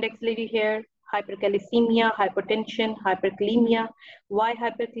pubic and axillary hair, hypercalcemia, hypertension, hyperkalemia. Why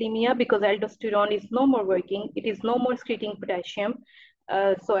hyperkalemia? Because aldosterone is no more working, it is no more excreting potassium,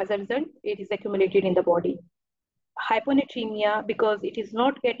 so as a result, it is accumulated in the body. Hyponatremia, because it is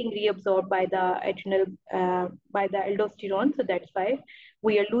not getting reabsorbed by the adrenal, by the aldosterone, so that's why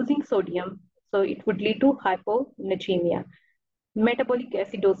we are losing sodium. So it would lead to hyponatremia. Metabolic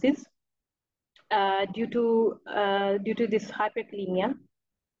acidosis, due to this hyperkalemia,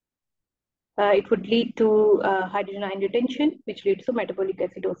 it would lead to hydrogen ion retention, which leads to metabolic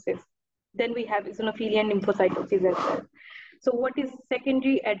acidosis. Then we have eosinophilia and lymphocytosis as well. So what is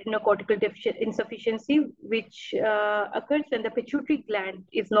secondary adrenocortical insufficiency, which occurs when the pituitary gland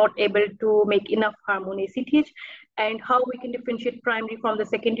is not able to make enough hormone ACTH, and how we can differentiate primary from the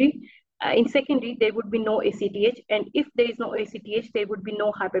secondary? In secondary, there would be no ACTH, and if there is no ACTH, there would be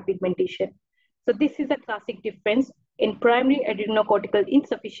no hyperpigmentation. So this is a classic difference. In primary adrenocortical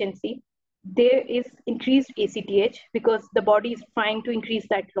insufficiency, there is increased ACTH because the body is trying to increase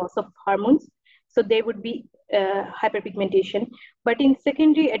that loss of hormones. So there would be hyperpigmentation. But in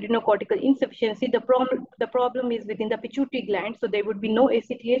secondary adrenocortical insufficiency, the problem is within the pituitary gland. So there would be no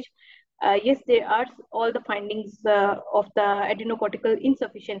ACTH. Yes, there are all the findings of the adrenocortical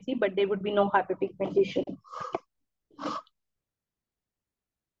insufficiency, but there would be no hyperpigmentation.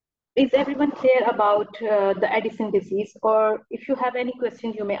 Is everyone clear about the Addison disease? Or if you have any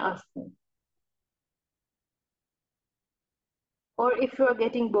questions, you may ask me. Or if you are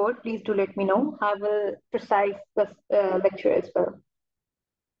getting bored, please do let me know. I will precise the lecture as well.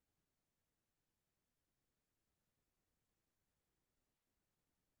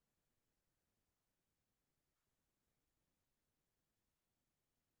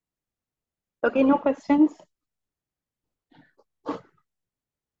 Okay, no questions?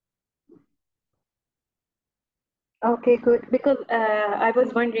 Okay, good. Because I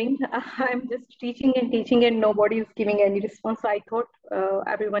was wondering, I'm just teaching and nobody is giving any response. So I thought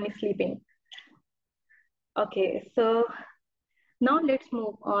everyone is sleeping. Okay, so now let's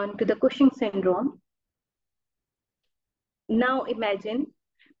move on to the Cushing syndrome. Now imagine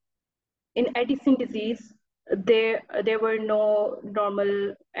in Addison disease, there were no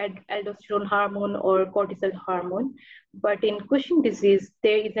normal aldosterone hormone or cortisol hormone, but in Cushing disease,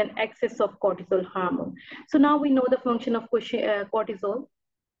 there is an excess of cortisol hormone. So now we know the function of cortisol.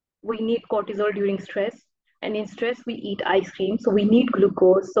 We need cortisol during stress, and in stress we eat ice cream, so we need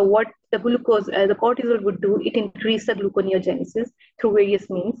glucose. So what the cortisol would do, it increases the gluconeogenesis through various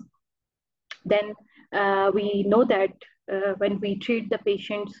means. Then we know that when we treat the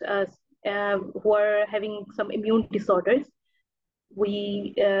patients who are having some immune disorders.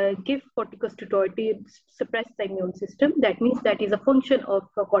 We give corticosteroid to suppress the immune system. That means that is a function of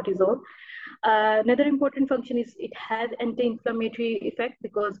cortisol. Another important function is it has anti-inflammatory effect,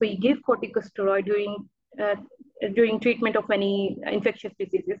 because we give corticosteroid during treatment of many infectious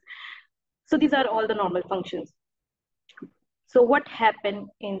diseases. So these are all the normal functions. So what happened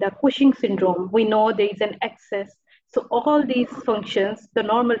in the Cushing syndrome? We know there is an excess. So all these functions, the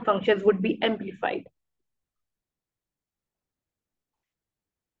normal functions, would be amplified.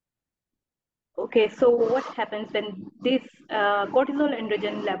 Okay, so what happens when these cortisol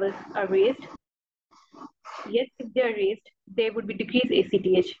androgen levels are raised? Yes, if they are raised, they would be decreased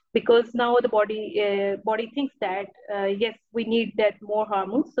ACTH, because now the body thinks that yes, we need that more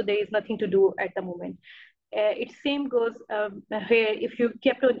hormones, so there is nothing to do at the moment. It same goes here. If you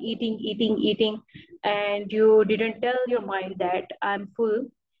kept on eating, and you didn't tell your mind that I'm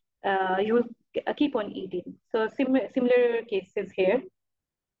full, you will keep on eating. So similar cases here.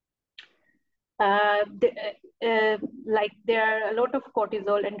 Like there are a lot of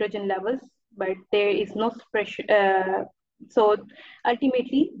cortisol androgen levels, but there is no suppression. So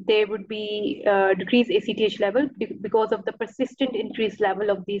ultimately, there would be decreased ACTH level because of the persistent increased level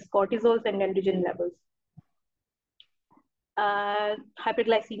of these cortisols and androgen levels.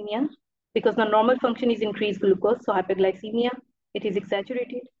 Hyperglycemia, because the normal function is increased glucose, so hyperglycemia, it is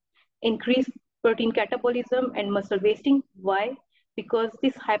exaggerated. Increased protein catabolism and muscle wasting. Why? Because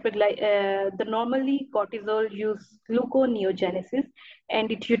this the normally cortisol use gluconeogenesis,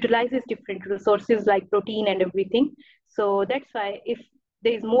 and it utilizes different resources like protein and everything. So that's why if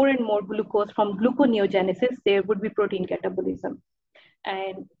there is more and more glucose from gluconeogenesis, there would be protein catabolism.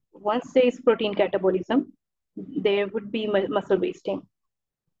 And once there is protein catabolism, there would be muscle wasting.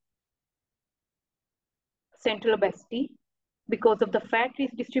 Central obesity, because of the fat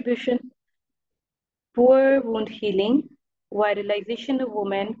redistribution. Poor wound healing, virilization of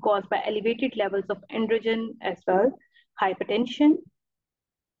women caused by elevated levels of androgen as well, hypertension,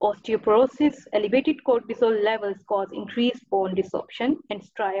 osteoporosis, elevated cortisol levels cause increased bone desorption and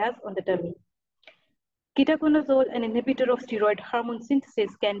strias on the tummy. Ketoconazole, an inhibitor of steroid hormone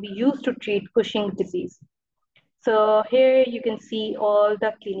synthesis, can be used to treat Cushing disease. So here you can see all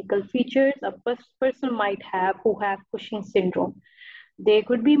the clinical features a person might have who have Cushing syndrome. There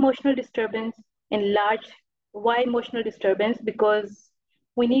could be emotional disturbance in large. Why emotional disturbance? Because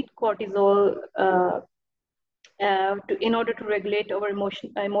we need cortisol in order to regulate our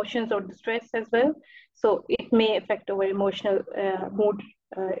emotions or distress as well. So it may affect our emotional mood.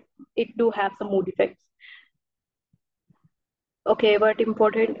 It do have some mood effects. Okay, but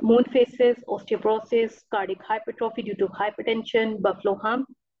important, moon phases, osteoporosis, cardiac hypertrophy due to hypertension, buffalo hump,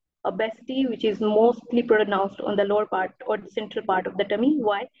 obesity, which is mostly pronounced on the lower part or the central part of the tummy.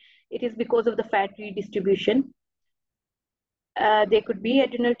 Why? It is because of the fat redistribution. There could be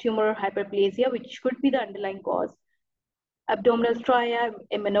adrenal tumor hyperplasia, which could be the underlying cause. Abdominal stria,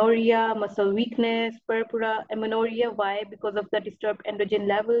 amenorrhea, muscle weakness, purpura, amenorrhea. Why? Because of the disturbed androgen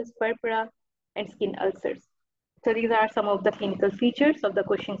levels, purpura, and skin ulcers. So these are some of the clinical features of the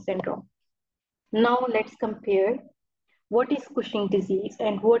Cushing syndrome. Now let's compare what is Cushing disease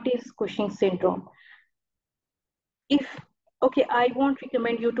and what is Cushing syndrome. Okay, I won't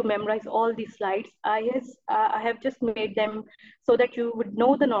recommend you to memorize all these slides. I have just made them so that you would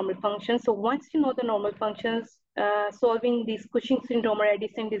know the normal functions. So once you know the normal functions, solving these Cushing syndrome or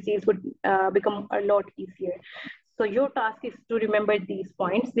Addison disease would become a lot easier. So your task is to remember these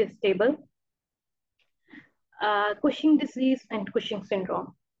points, this table. Cushing disease and Cushing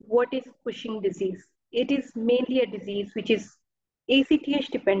syndrome. What is Cushing disease? It is mainly a disease which is ACTH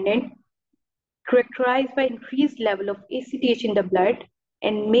dependent, characterized by increased level of ACTH in the blood,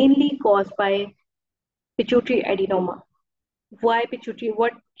 and mainly caused by pituitary adenoma. Why pituitary?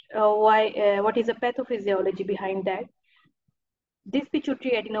 What is the pathophysiology behind that? This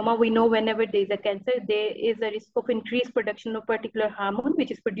pituitary adenoma, we know whenever there is a cancer, there is a risk of increased production of particular hormone which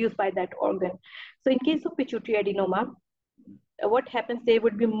is produced by that organ. So in case of pituitary adenoma, what happens, there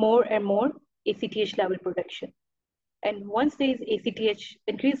would be more and more ACTH level production. And once there is ACTH,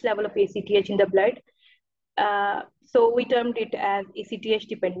 increased level of ACTH in the blood, so we termed it as ACTH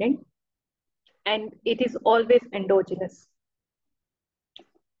dependent, and it is always endogenous.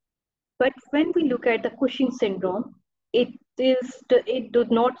 But when we look at the Cushing syndrome, it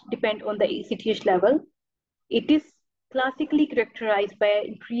does not depend on the ACTH level. It is classically characterized by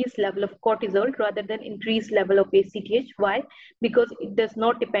increased level of cortisol rather than increased level of ACTH. Why? Because it does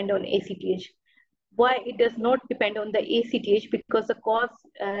not depend on ACTH. Why it does not depend on the ACTH? Because the cause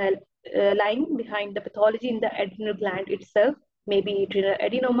lying behind the pathology in the adrenal gland itself, maybe adrenal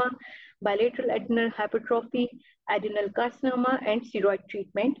adenoma, bilateral adrenal hypertrophy, adrenal carcinoma, and steroid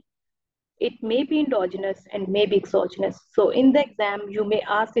treatment. It may be endogenous and may be exogenous. So in the exam, you may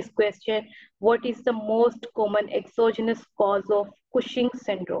ask this question: what is the most common exogenous cause of Cushing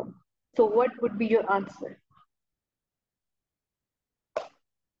syndrome? So what would be your answer?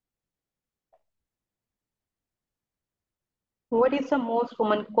 What is the most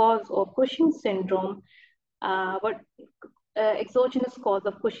common cause of Cushing syndrome? What exogenous cause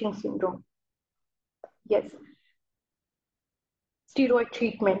of Cushing syndrome? Yes, steroid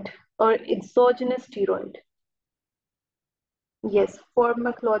treatment or exogenous steroid. Yes,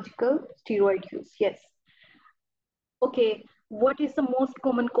 pharmacological steroid use. Yes. Okay, what is the most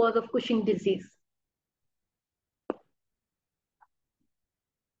common cause of Cushing disease?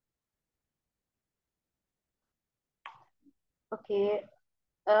 Okay,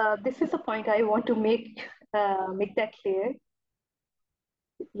 this is a point I want to make that clear.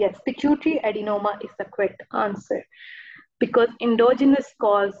 Yes, pituitary adenoma is the correct answer because endogenous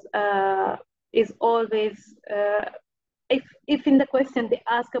cause is always if in the question they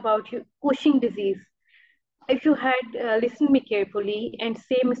ask about you Cushing disease, if you had listened me carefully and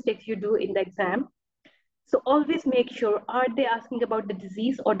same mistakes you do in the exam, so always make sure are they asking about the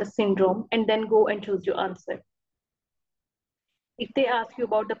disease or the syndrome, and then go and choose your answer. If they ask you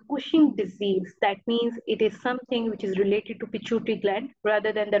about the Cushing disease, that means it is something which is related to pituitary gland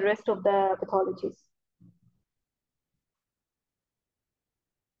rather than the rest of the pathologies.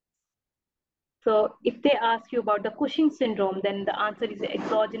 So if they ask you about the Cushing syndrome, then the answer is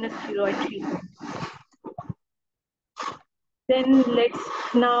exogenous steroid treatment. Then let's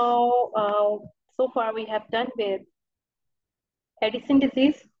now, so far we have done with Addison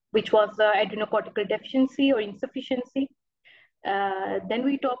disease, which was adrenocortical deficiency or insufficiency. Then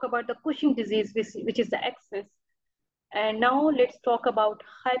we talk about the Cushing disease, which is the excess. And now let's talk about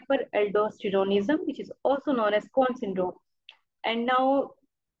hyperaldosteronism, which is also known as Cohen syndrome. And now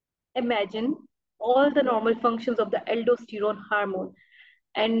imagine all the normal functions of the aldosterone hormone.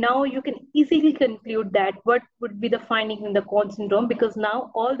 And now you can easily conclude that what would be the finding in the Cohen syndrome, because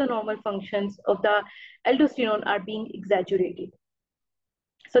now all the normal functions of the aldosterone are being exaggerated.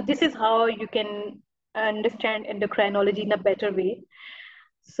 So this is how you can understand endocrinology in a better way.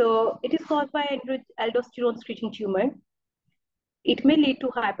 So it is caused by aldosterone secreting tumor. It may lead to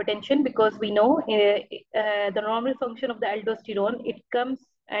hypertension because we know the normal function of the aldosterone, it comes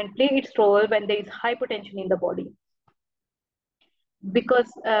and play its role when there is hypertension in the body.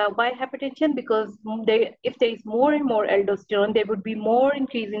 Because why hypertension? Because if there is more and more aldosterone, there would be more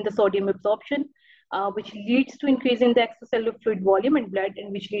increase in the sodium absorption, which leads to increase in the extracellular fluid volume and blood,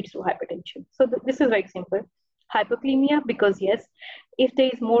 and which leads to hypertension. So this is very simple. Hypokalemia, because yes, if there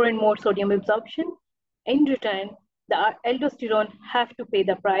is more and more sodium absorption, in return, the aldosterone have to pay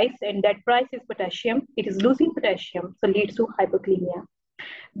the price, and that price is potassium. It is losing potassium, so leads to hypokalemia.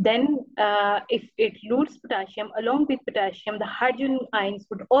 Then if it loses potassium, along with potassium, the hydrogen ions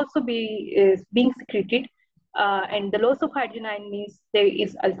would also be being secreted, and the loss of hydrogen ion means there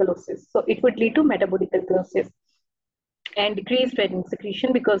is alkalosis. So it would lead to metabolic alkalosis and decreased renin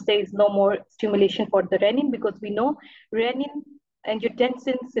secretion because there is no more stimulation for the renin, because we know renin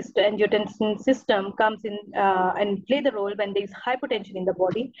angiotensin system comes in and play the role when there is hypertension in the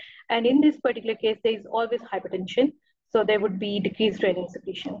body. And in this particular case, there is always hypertension. So there would be decreased renin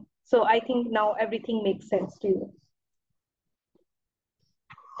secretion. So I think now everything makes sense to you.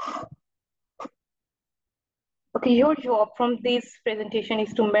 Okay, your job from this presentation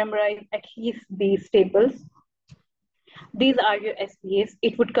is to memorize at least these tables. These are your SPAs.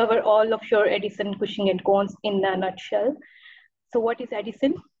 It would cover all of your Addison, Cushing, and Cohen's in a nutshell. So what is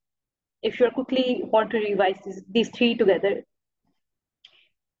Addison? If you quickly want to revise these three together,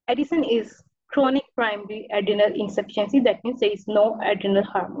 Addison is chronic primary adrenal insufficiency. That means there is no adrenal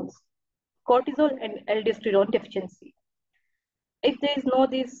hormones. Cortisol and aldosterone deficiency. If there is no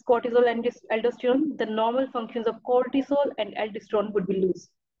this cortisol and aldosterone, the normal functions of cortisol and aldosterone would be loose.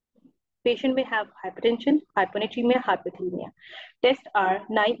 Patient may have hypertension, hyponatremia, hyperkalemia. Tests are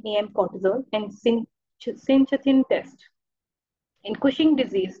 9 AM cortisol and synchatin test. In Cushing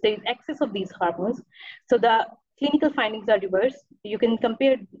disease, there is excess of these hormones. So the clinical findings are reversed. You can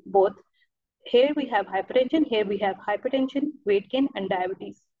compare both. Here we have hypertension, here we have hypertension, weight gain, and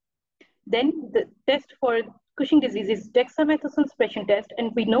diabetes. Then the test for Cushing disease is dexamethasone suppression test,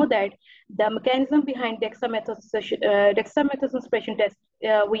 and we know that the mechanism behind dexamethasone suppression test,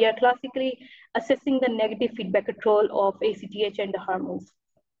 we are classically assessing the negative feedback control of ACTH and the hormones,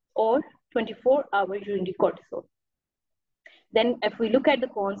 or 24-hour urinary cortisol. Then if we look at the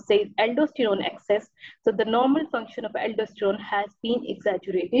Cohen's, say aldosterone excess, so the normal function of aldosterone has been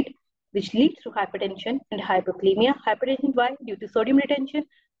exaggerated, which leads to hypertension and hyperkalemia. Hypertension, why? Due to sodium retention.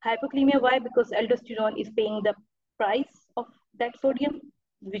 Hyperkalemia, why? Because aldosterone is paying the price of that sodium,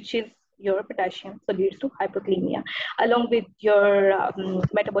 which is your potassium, so leads to hyperkalemia, along with your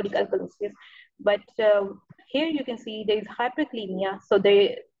metabolic alkalosis. But here you can see there is hyperkalemia, so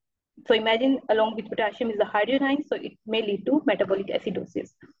imagine along with potassium is the hydrogen ion, so it may lead to metabolic acidosis.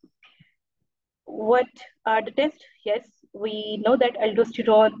 What are the tests? Yes, we know that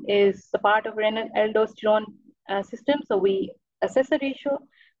aldosterone is a part of renal aldosterone system, so we assess the ratio,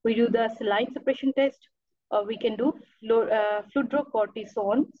 we do the saline suppression test, or we can do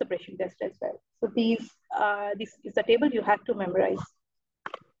fludrocortisone suppression test as well. So this is a table you have to memorize.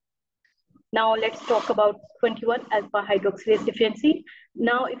 Now let's talk about 21 alpha hydroxylase deficiency.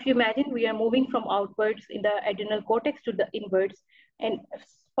 Now, if you imagine we are moving from outwards in the adrenal cortex to the inwards, and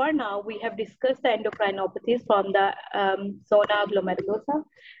for now we have discussed the endocrinopathies from the zona glomerulosa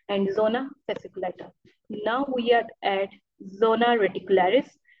and zona fasciculata. Now we are at zona reticularis,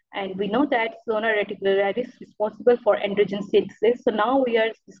 and we know that zona reticularis is responsible for androgen synthesis. So now we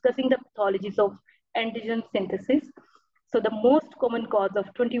are discussing the pathologies of androgen synthesis. So the most common cause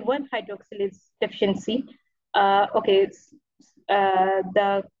of 21 hydroxylase deficiency, what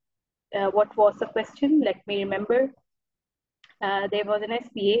was the question? Let me remember. There was an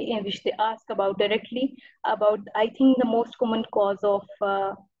SPA in which they asked directly about, I think, the most common cause of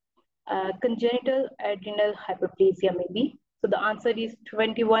congenital adrenal hyperplasia maybe. So the answer is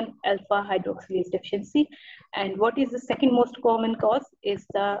 21 alpha hydroxylase deficiency. And what is the second most common cause is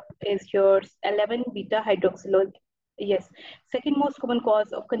your 11 beta hydroxylase. Yes, second most common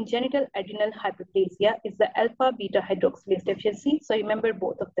cause of congenital adrenal hyperplasia is the alpha beta hydroxylase deficiency. So remember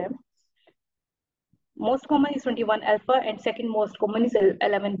both of them. Most common is 21 alpha and second most common is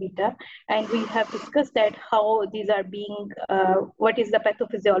 11 beta. And we have discussed that how these are being, what is the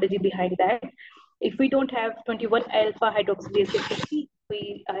pathophysiology behind that. If we don't have 21 alpha hydroxylase deficiency,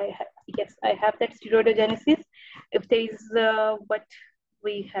 I have that steroidogenesis. If there is what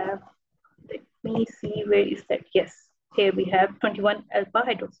we have, let me see, where is that? Yes, here we have 21 alpha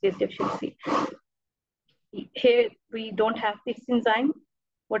hydroxylase deficiency. Here we don't have this enzyme.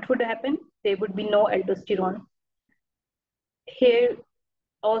 What would happen? There would be no aldosterone. Here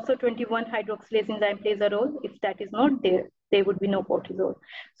also 21 hydroxylase enzyme plays a role. If that is not there, there would be no cortisol.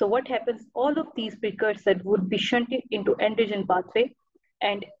 So what happens? All of these precursors would be shunted into androgen pathway,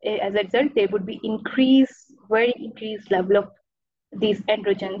 and as a result, there would be very increased level of these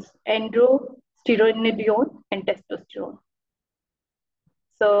androgens, androstenedione and testosterone.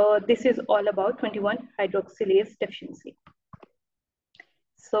 So this is all about 21 hydroxylase deficiency.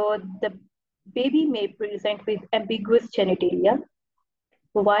 So the baby may present with ambiguous genitalia.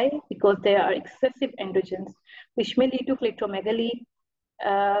 Why? Because there are excessive androgens, which may lead to clitomegaly.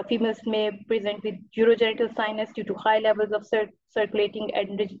 Females may present with urogenital sinus due to high levels of circulating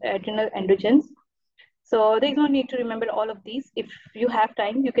adrenal androgens. So there is no need to remember all of these. If you have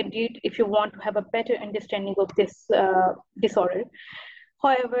time, you can read if you want to have a better understanding of this disorder.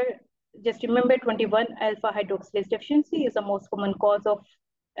 However, just remember 21 alpha hydroxylase deficiency is the most common cause of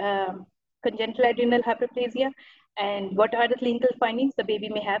congenital adrenal hyperplasia. And what are the clinical findings? The baby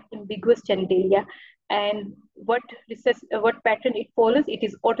may have ambiguous genitalia. And what pattern it follows? It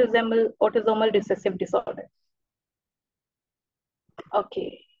is autosomal recessive disorder.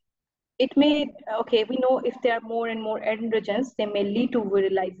 Okay. We know if there are more and more androgens, they may lead to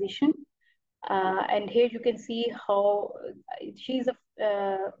virilization. And here you can see how she's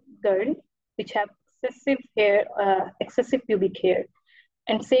a girl which have excessive hair, excessive pubic hair.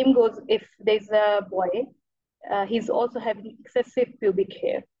 And same goes if there's a boy, he's also having excessive pubic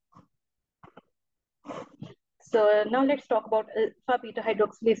hair. So now let's talk about alpha beta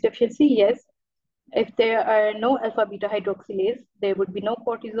hydroxylase deficiency. Yes, if there are no alpha beta hydroxylase, there would be no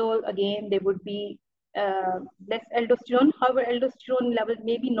cortisol. Again, there would be less aldosterone. However, aldosterone level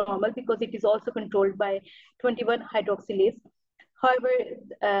may be normal because it is also controlled by 21 hydroxylase.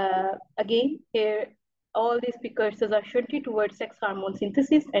 However, again, here all these precursors are shunted towards sex hormone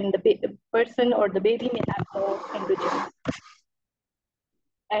synthesis, and the person or the baby may have more androgens.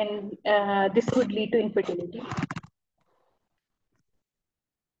 And this would lead to infertility.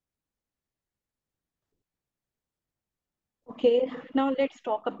 Okay, now let's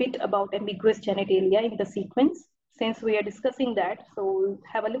talk a bit about ambiguous genitalia in the sequence, since we are discussing that. So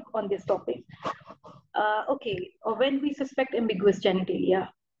have a look on this topic. When we suspect ambiguous genitalia,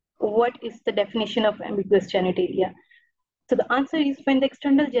 what is the definition of ambiguous genitalia? So the answer is when the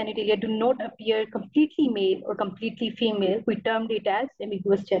external genitalia do not appear completely male or completely female, we termed it as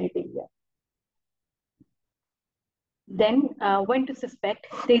ambiguous genitalia. Then when to suspect,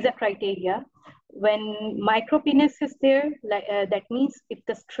 there is a criteria. When micropenis is there, that means if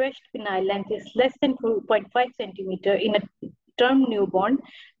the stretched penile length is less than 2.5 centimeter in a term newborn,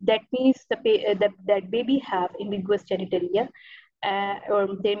 that means that baby have ambiguous genitalia,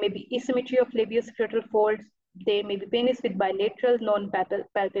 or there may be asymmetry of labioscrotal folds, there may be penis with bilateral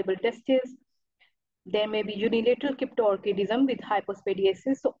non-palpable testes, there may be unilateral cryptorchidism with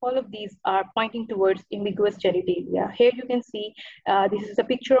hypospadiasis. So all of these are pointing towards ambiguous genitalia. Here you can see this is a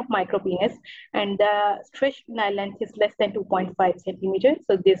picture of micropenis, and the stretched penile length is less than 2.5 centimeters.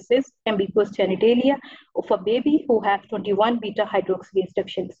 So this is ambiguous genitalia of a baby who has 21 beta hydroxylase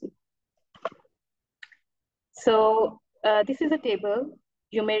deficiency. So this is a table.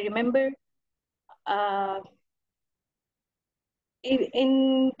 You may remember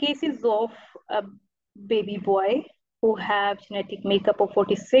in cases of a baby boy who have genetic makeup of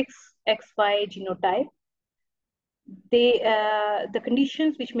 46XY genotype, the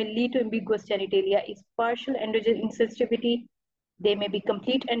conditions which may lead to ambiguous genitalia is partial androgen insensitivity, there may be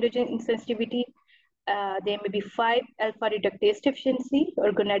complete androgen insensitivity, there may be 5-alpha reductase deficiency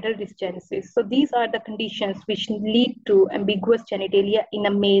or gonadal dysgenesis. So these are the conditions which lead to ambiguous genitalia in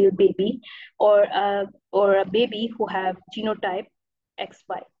a male baby or a baby who have genotype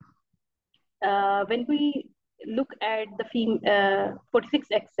XY. When we look at the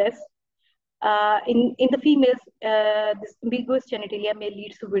 46XS, in the females, this ambiguous genitalia may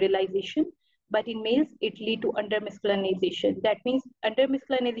lead to virilization, but in males, it leads to undermasculinization. That means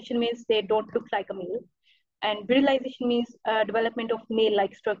undermasculinization means they don't look like a male, and virilization means development of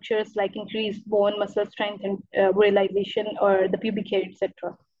male-like structures like increased bone, muscle strength, and virilization, or the pubic hair,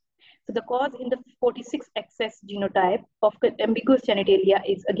 etc. So the cause in the 46XS genotype of ambiguous genitalia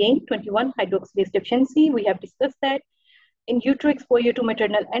is again 21 hydroxylase deficiency. We have discussed that. In utero exposure to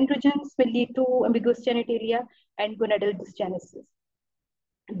maternal androgens will lead to ambiguous genitalia and gonadal dysgenesis.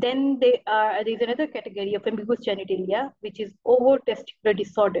 Then there is another category of ambiguous genitalia, which is ovotesticular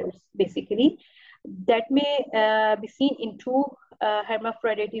disorders, basically. That may be seen in true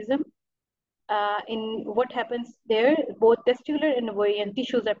hermaphroditism. In what happens there, both testicular and ovarian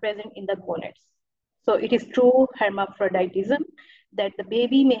tissues are present in the gonads. So it is true hermaphroditism that the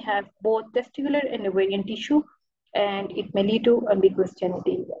baby may have both testicular and ovarian tissue, and it may lead to ambiguous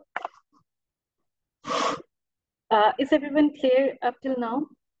genitalia. Is everyone clear up till now,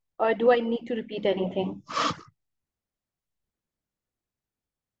 or do I need to repeat anything?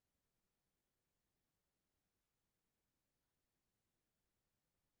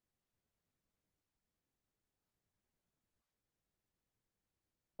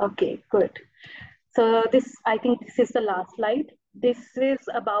 Okay, good. So I think this is the last slide. This is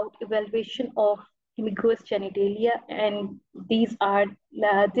about evaluation of ambiguous genitalia, and this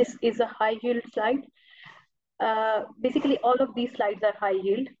is a high yield slide. Basically, all of these slides are high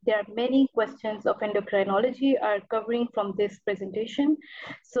yield. There are many questions of endocrinology are covering from this presentation.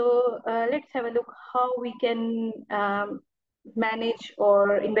 So let's have a look how we can manage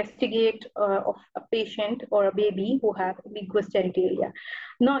or investigate of a patient or a baby who have ambiguous genitalia.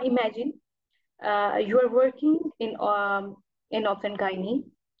 Now imagine you are working in obs and gynae,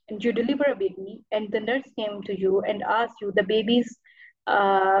 and you deliver a baby, and the nurse came to you and asked you the baby's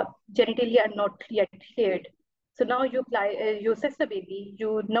genitalia are not yet cleared. So now you assess the baby.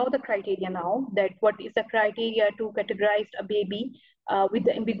 You know the criteria now, that what is the criteria to categorize a baby with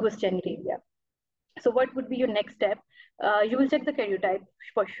the ambiguous genitalia. So what would be your next step? You will check the karyotype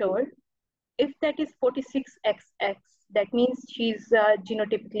for sure. If that is 46XX, that means she's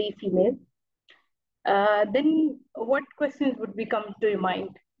genotypically female. Then what questions would come to your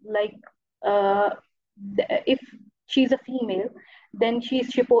mind? Like, if she's a female, then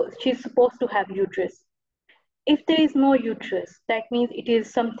she's supposed to have uterus. If there is no uterus, that means it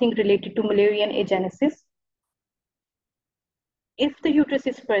is something related to Mullerian agenesis. If the uterus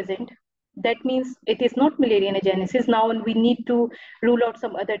is present, that means it is not Mullerian agenesis. Now we need to rule out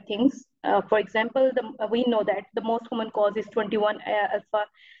some other things. For example, we know that the most common cause is 21 alpha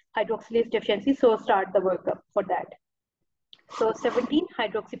hydroxylase deficiency, so start the workup for that. So 17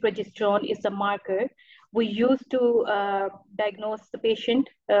 hydroxyprogesterone is the marker we use to diagnose the patient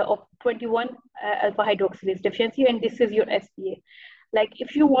of 21 alpha hydroxylase deficiency, and this is your SPA. Like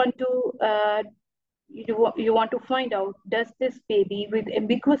if you want to you want to find out, does this baby with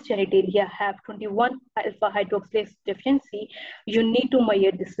ambiguous genitalia have 21 alpha hydroxylase deficiency, you need to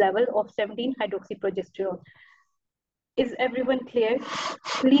measure this level of 17 hydroxyprogesterone. Is everyone clear?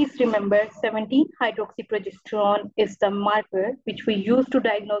 Please remember 17 hydroxyprogesterone is the marker which we use to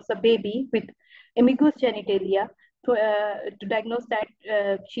diagnose a baby with ambiguous genitalia to diagnose that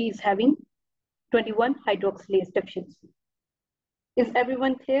she is having 21 hydroxylase deficiency. Is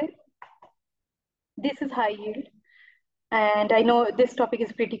everyone clear? This is high yield, and I know this topic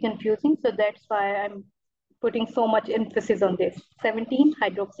is pretty confusing, so that's why I'm putting so much emphasis on this. 17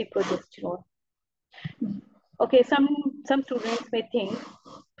 hydroxyprogesterone. Okay, some students may think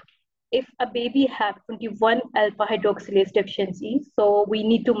if a baby have 21 alpha hydroxylase deficiency, so we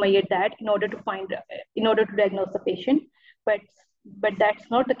need to measure that in order to diagnose the patient, but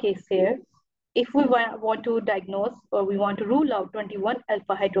that's not the case here. If we want to diagnose or we want to rule out 21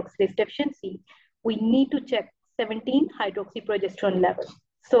 alpha hydroxylase deficiency, we need to check 17 hydroxyprogesterone level.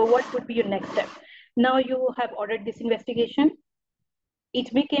 So what would be your next step? Now you have ordered this investigation.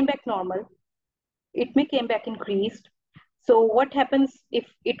 It may came back normal. It may came back increased. So what happens if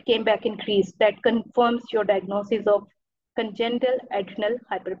it came back increased? That confirms your diagnosis of congenital adrenal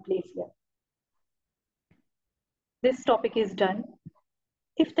hyperplasia. This topic is done.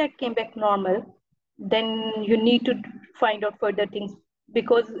 If that came back normal, then you need to find out further things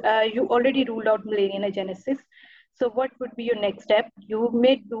because you already ruled out melanogenesis. So what would be your next step? You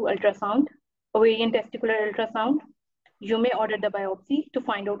may do ultrasound, ovarian testicular ultrasound. You may order the biopsy to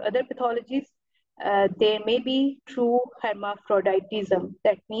find out other pathologies. There may be true hermaphroditism.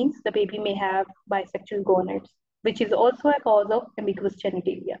 That means the baby may have bisexual gonads, which is also a cause of ambiguous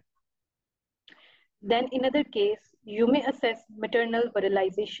genitalia. Then in other case, you may assess maternal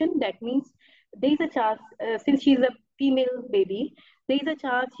virilization. That means there is a chance, since she is a female baby, there is a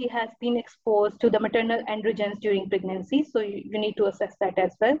chance she has been exposed to the maternal androgens during pregnancy. So you need to assess that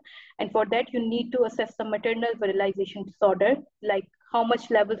as well. And for that, you need to assess the maternal virilization disorder, like how much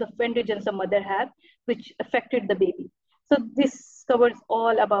levels of androgens the mother had, which affected the baby. So this covers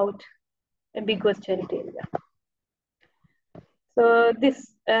all about ambiguous genitalia. So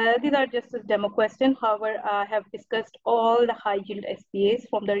these are just a demo question. However, I have discussed all the high yield SPAs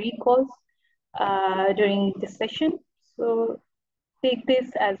from the recalls during this session. So take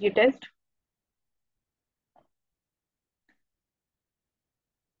this as your test.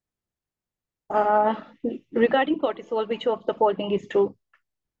 Regarding cortisol, which of the following is true?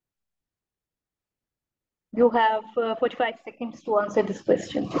 You have 45 seconds to answer this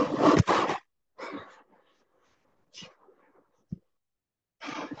question.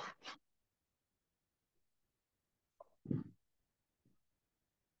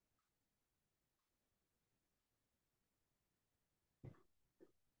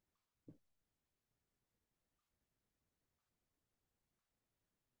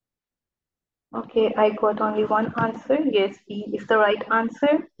 Okay, I got only one answer. Yes, B is the right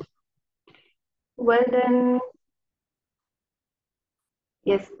answer. Well then,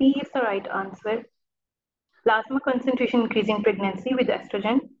 yes, B is the right answer. Plasma concentration increase in pregnancy with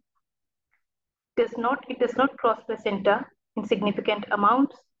estrogen. It does not cross placenta in significant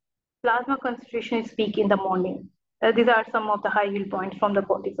amounts. Plasma concentration is peak in the morning. These are some of the high yield points from the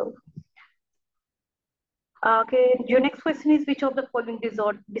cortisol. Okay, your next question is which of the following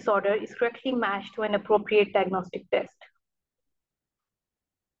disorder is correctly matched to an appropriate diagnostic test?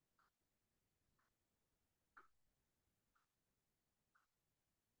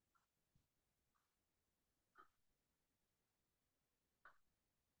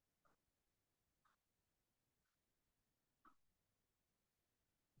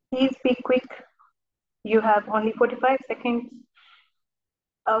 Please be quick. You have only 45 seconds,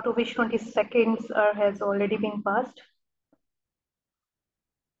 out of which 20 seconds has already been passed.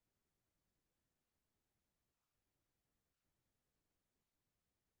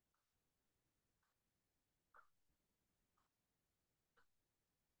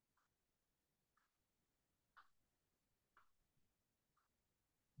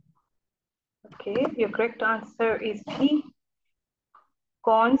 Okay, your correct answer is B.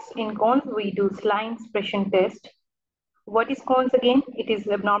 In cons, we do saline suppression test. What is cons again? It is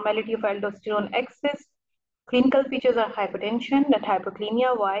abnormality of aldosterone excess. Clinical features are hypertension, not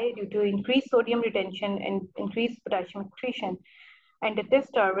hyperkalemia. Why? Due to increased sodium retention and increased potassium excretion. And the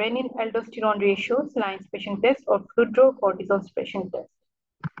tests are renin aldosterone ratio, saline suppression test, or fludrocortisone suppression test.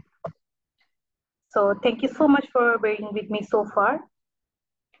 So thank you so much for bearing with me so far.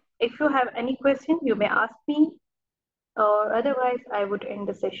 If you have any question, you may ask me, or otherwise I would end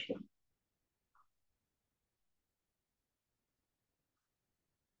the session.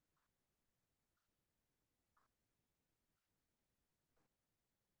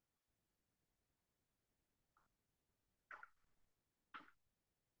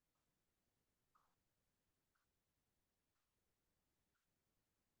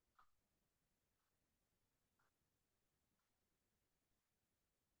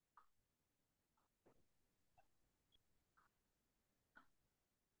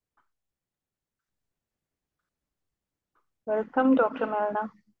 Welcome, Dr. Melna.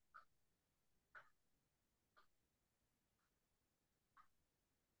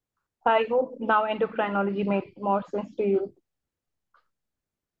 I hope now endocrinology made more sense to you.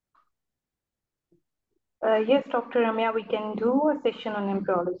 Yes, Dr. Ramya, we can do a session on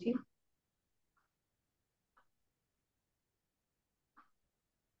embryology.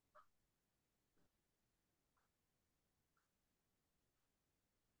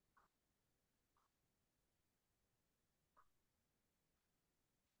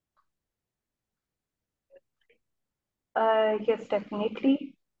 Yes,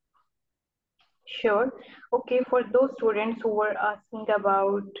 definitely. Sure. Okay, for those students who were asking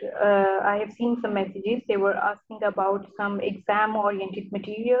about, I have seen some messages. They were asking about some exam-oriented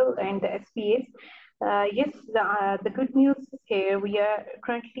material and the SPAs. Yes, the good news is here. We are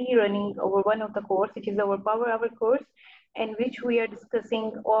currently running over one of the course, which is our Power Hour course, in which we are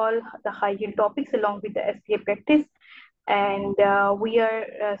discussing all the high-yield topics along with the SPA practice. And we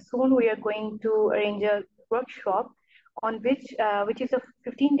are soon we are going to arrange a workshop on which is a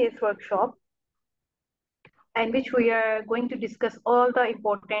 15 days workshop and which we are going to discuss all the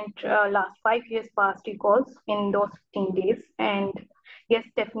important last 5 years past recalls in those 15 days. And yes,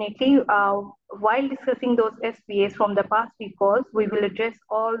 definitely, while discussing those SPAs from the past recalls, we will address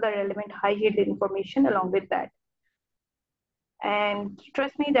all the relevant high yield information along with that. And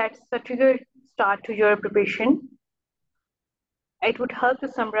trust me, that's a trigger start to your preparation. It would help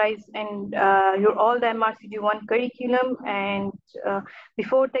to summarize and your all the MRCG1 curriculum, and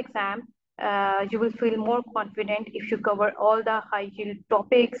before the exam, you will feel more confident if you cover all the high yield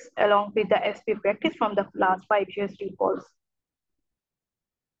topics along with the SP practice from the last 5 years recalls.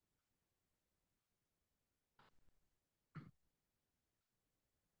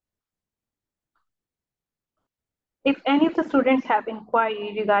 If any of the students have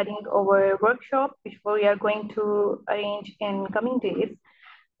inquiry regarding our workshop, which we are going to arrange in coming days,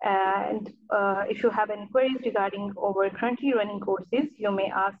 and if you have inquiries regarding our currently running courses, you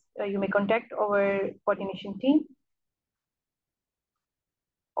may contact our coordination team,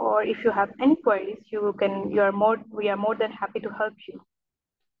 or if you have any queries, we are more than happy to help you.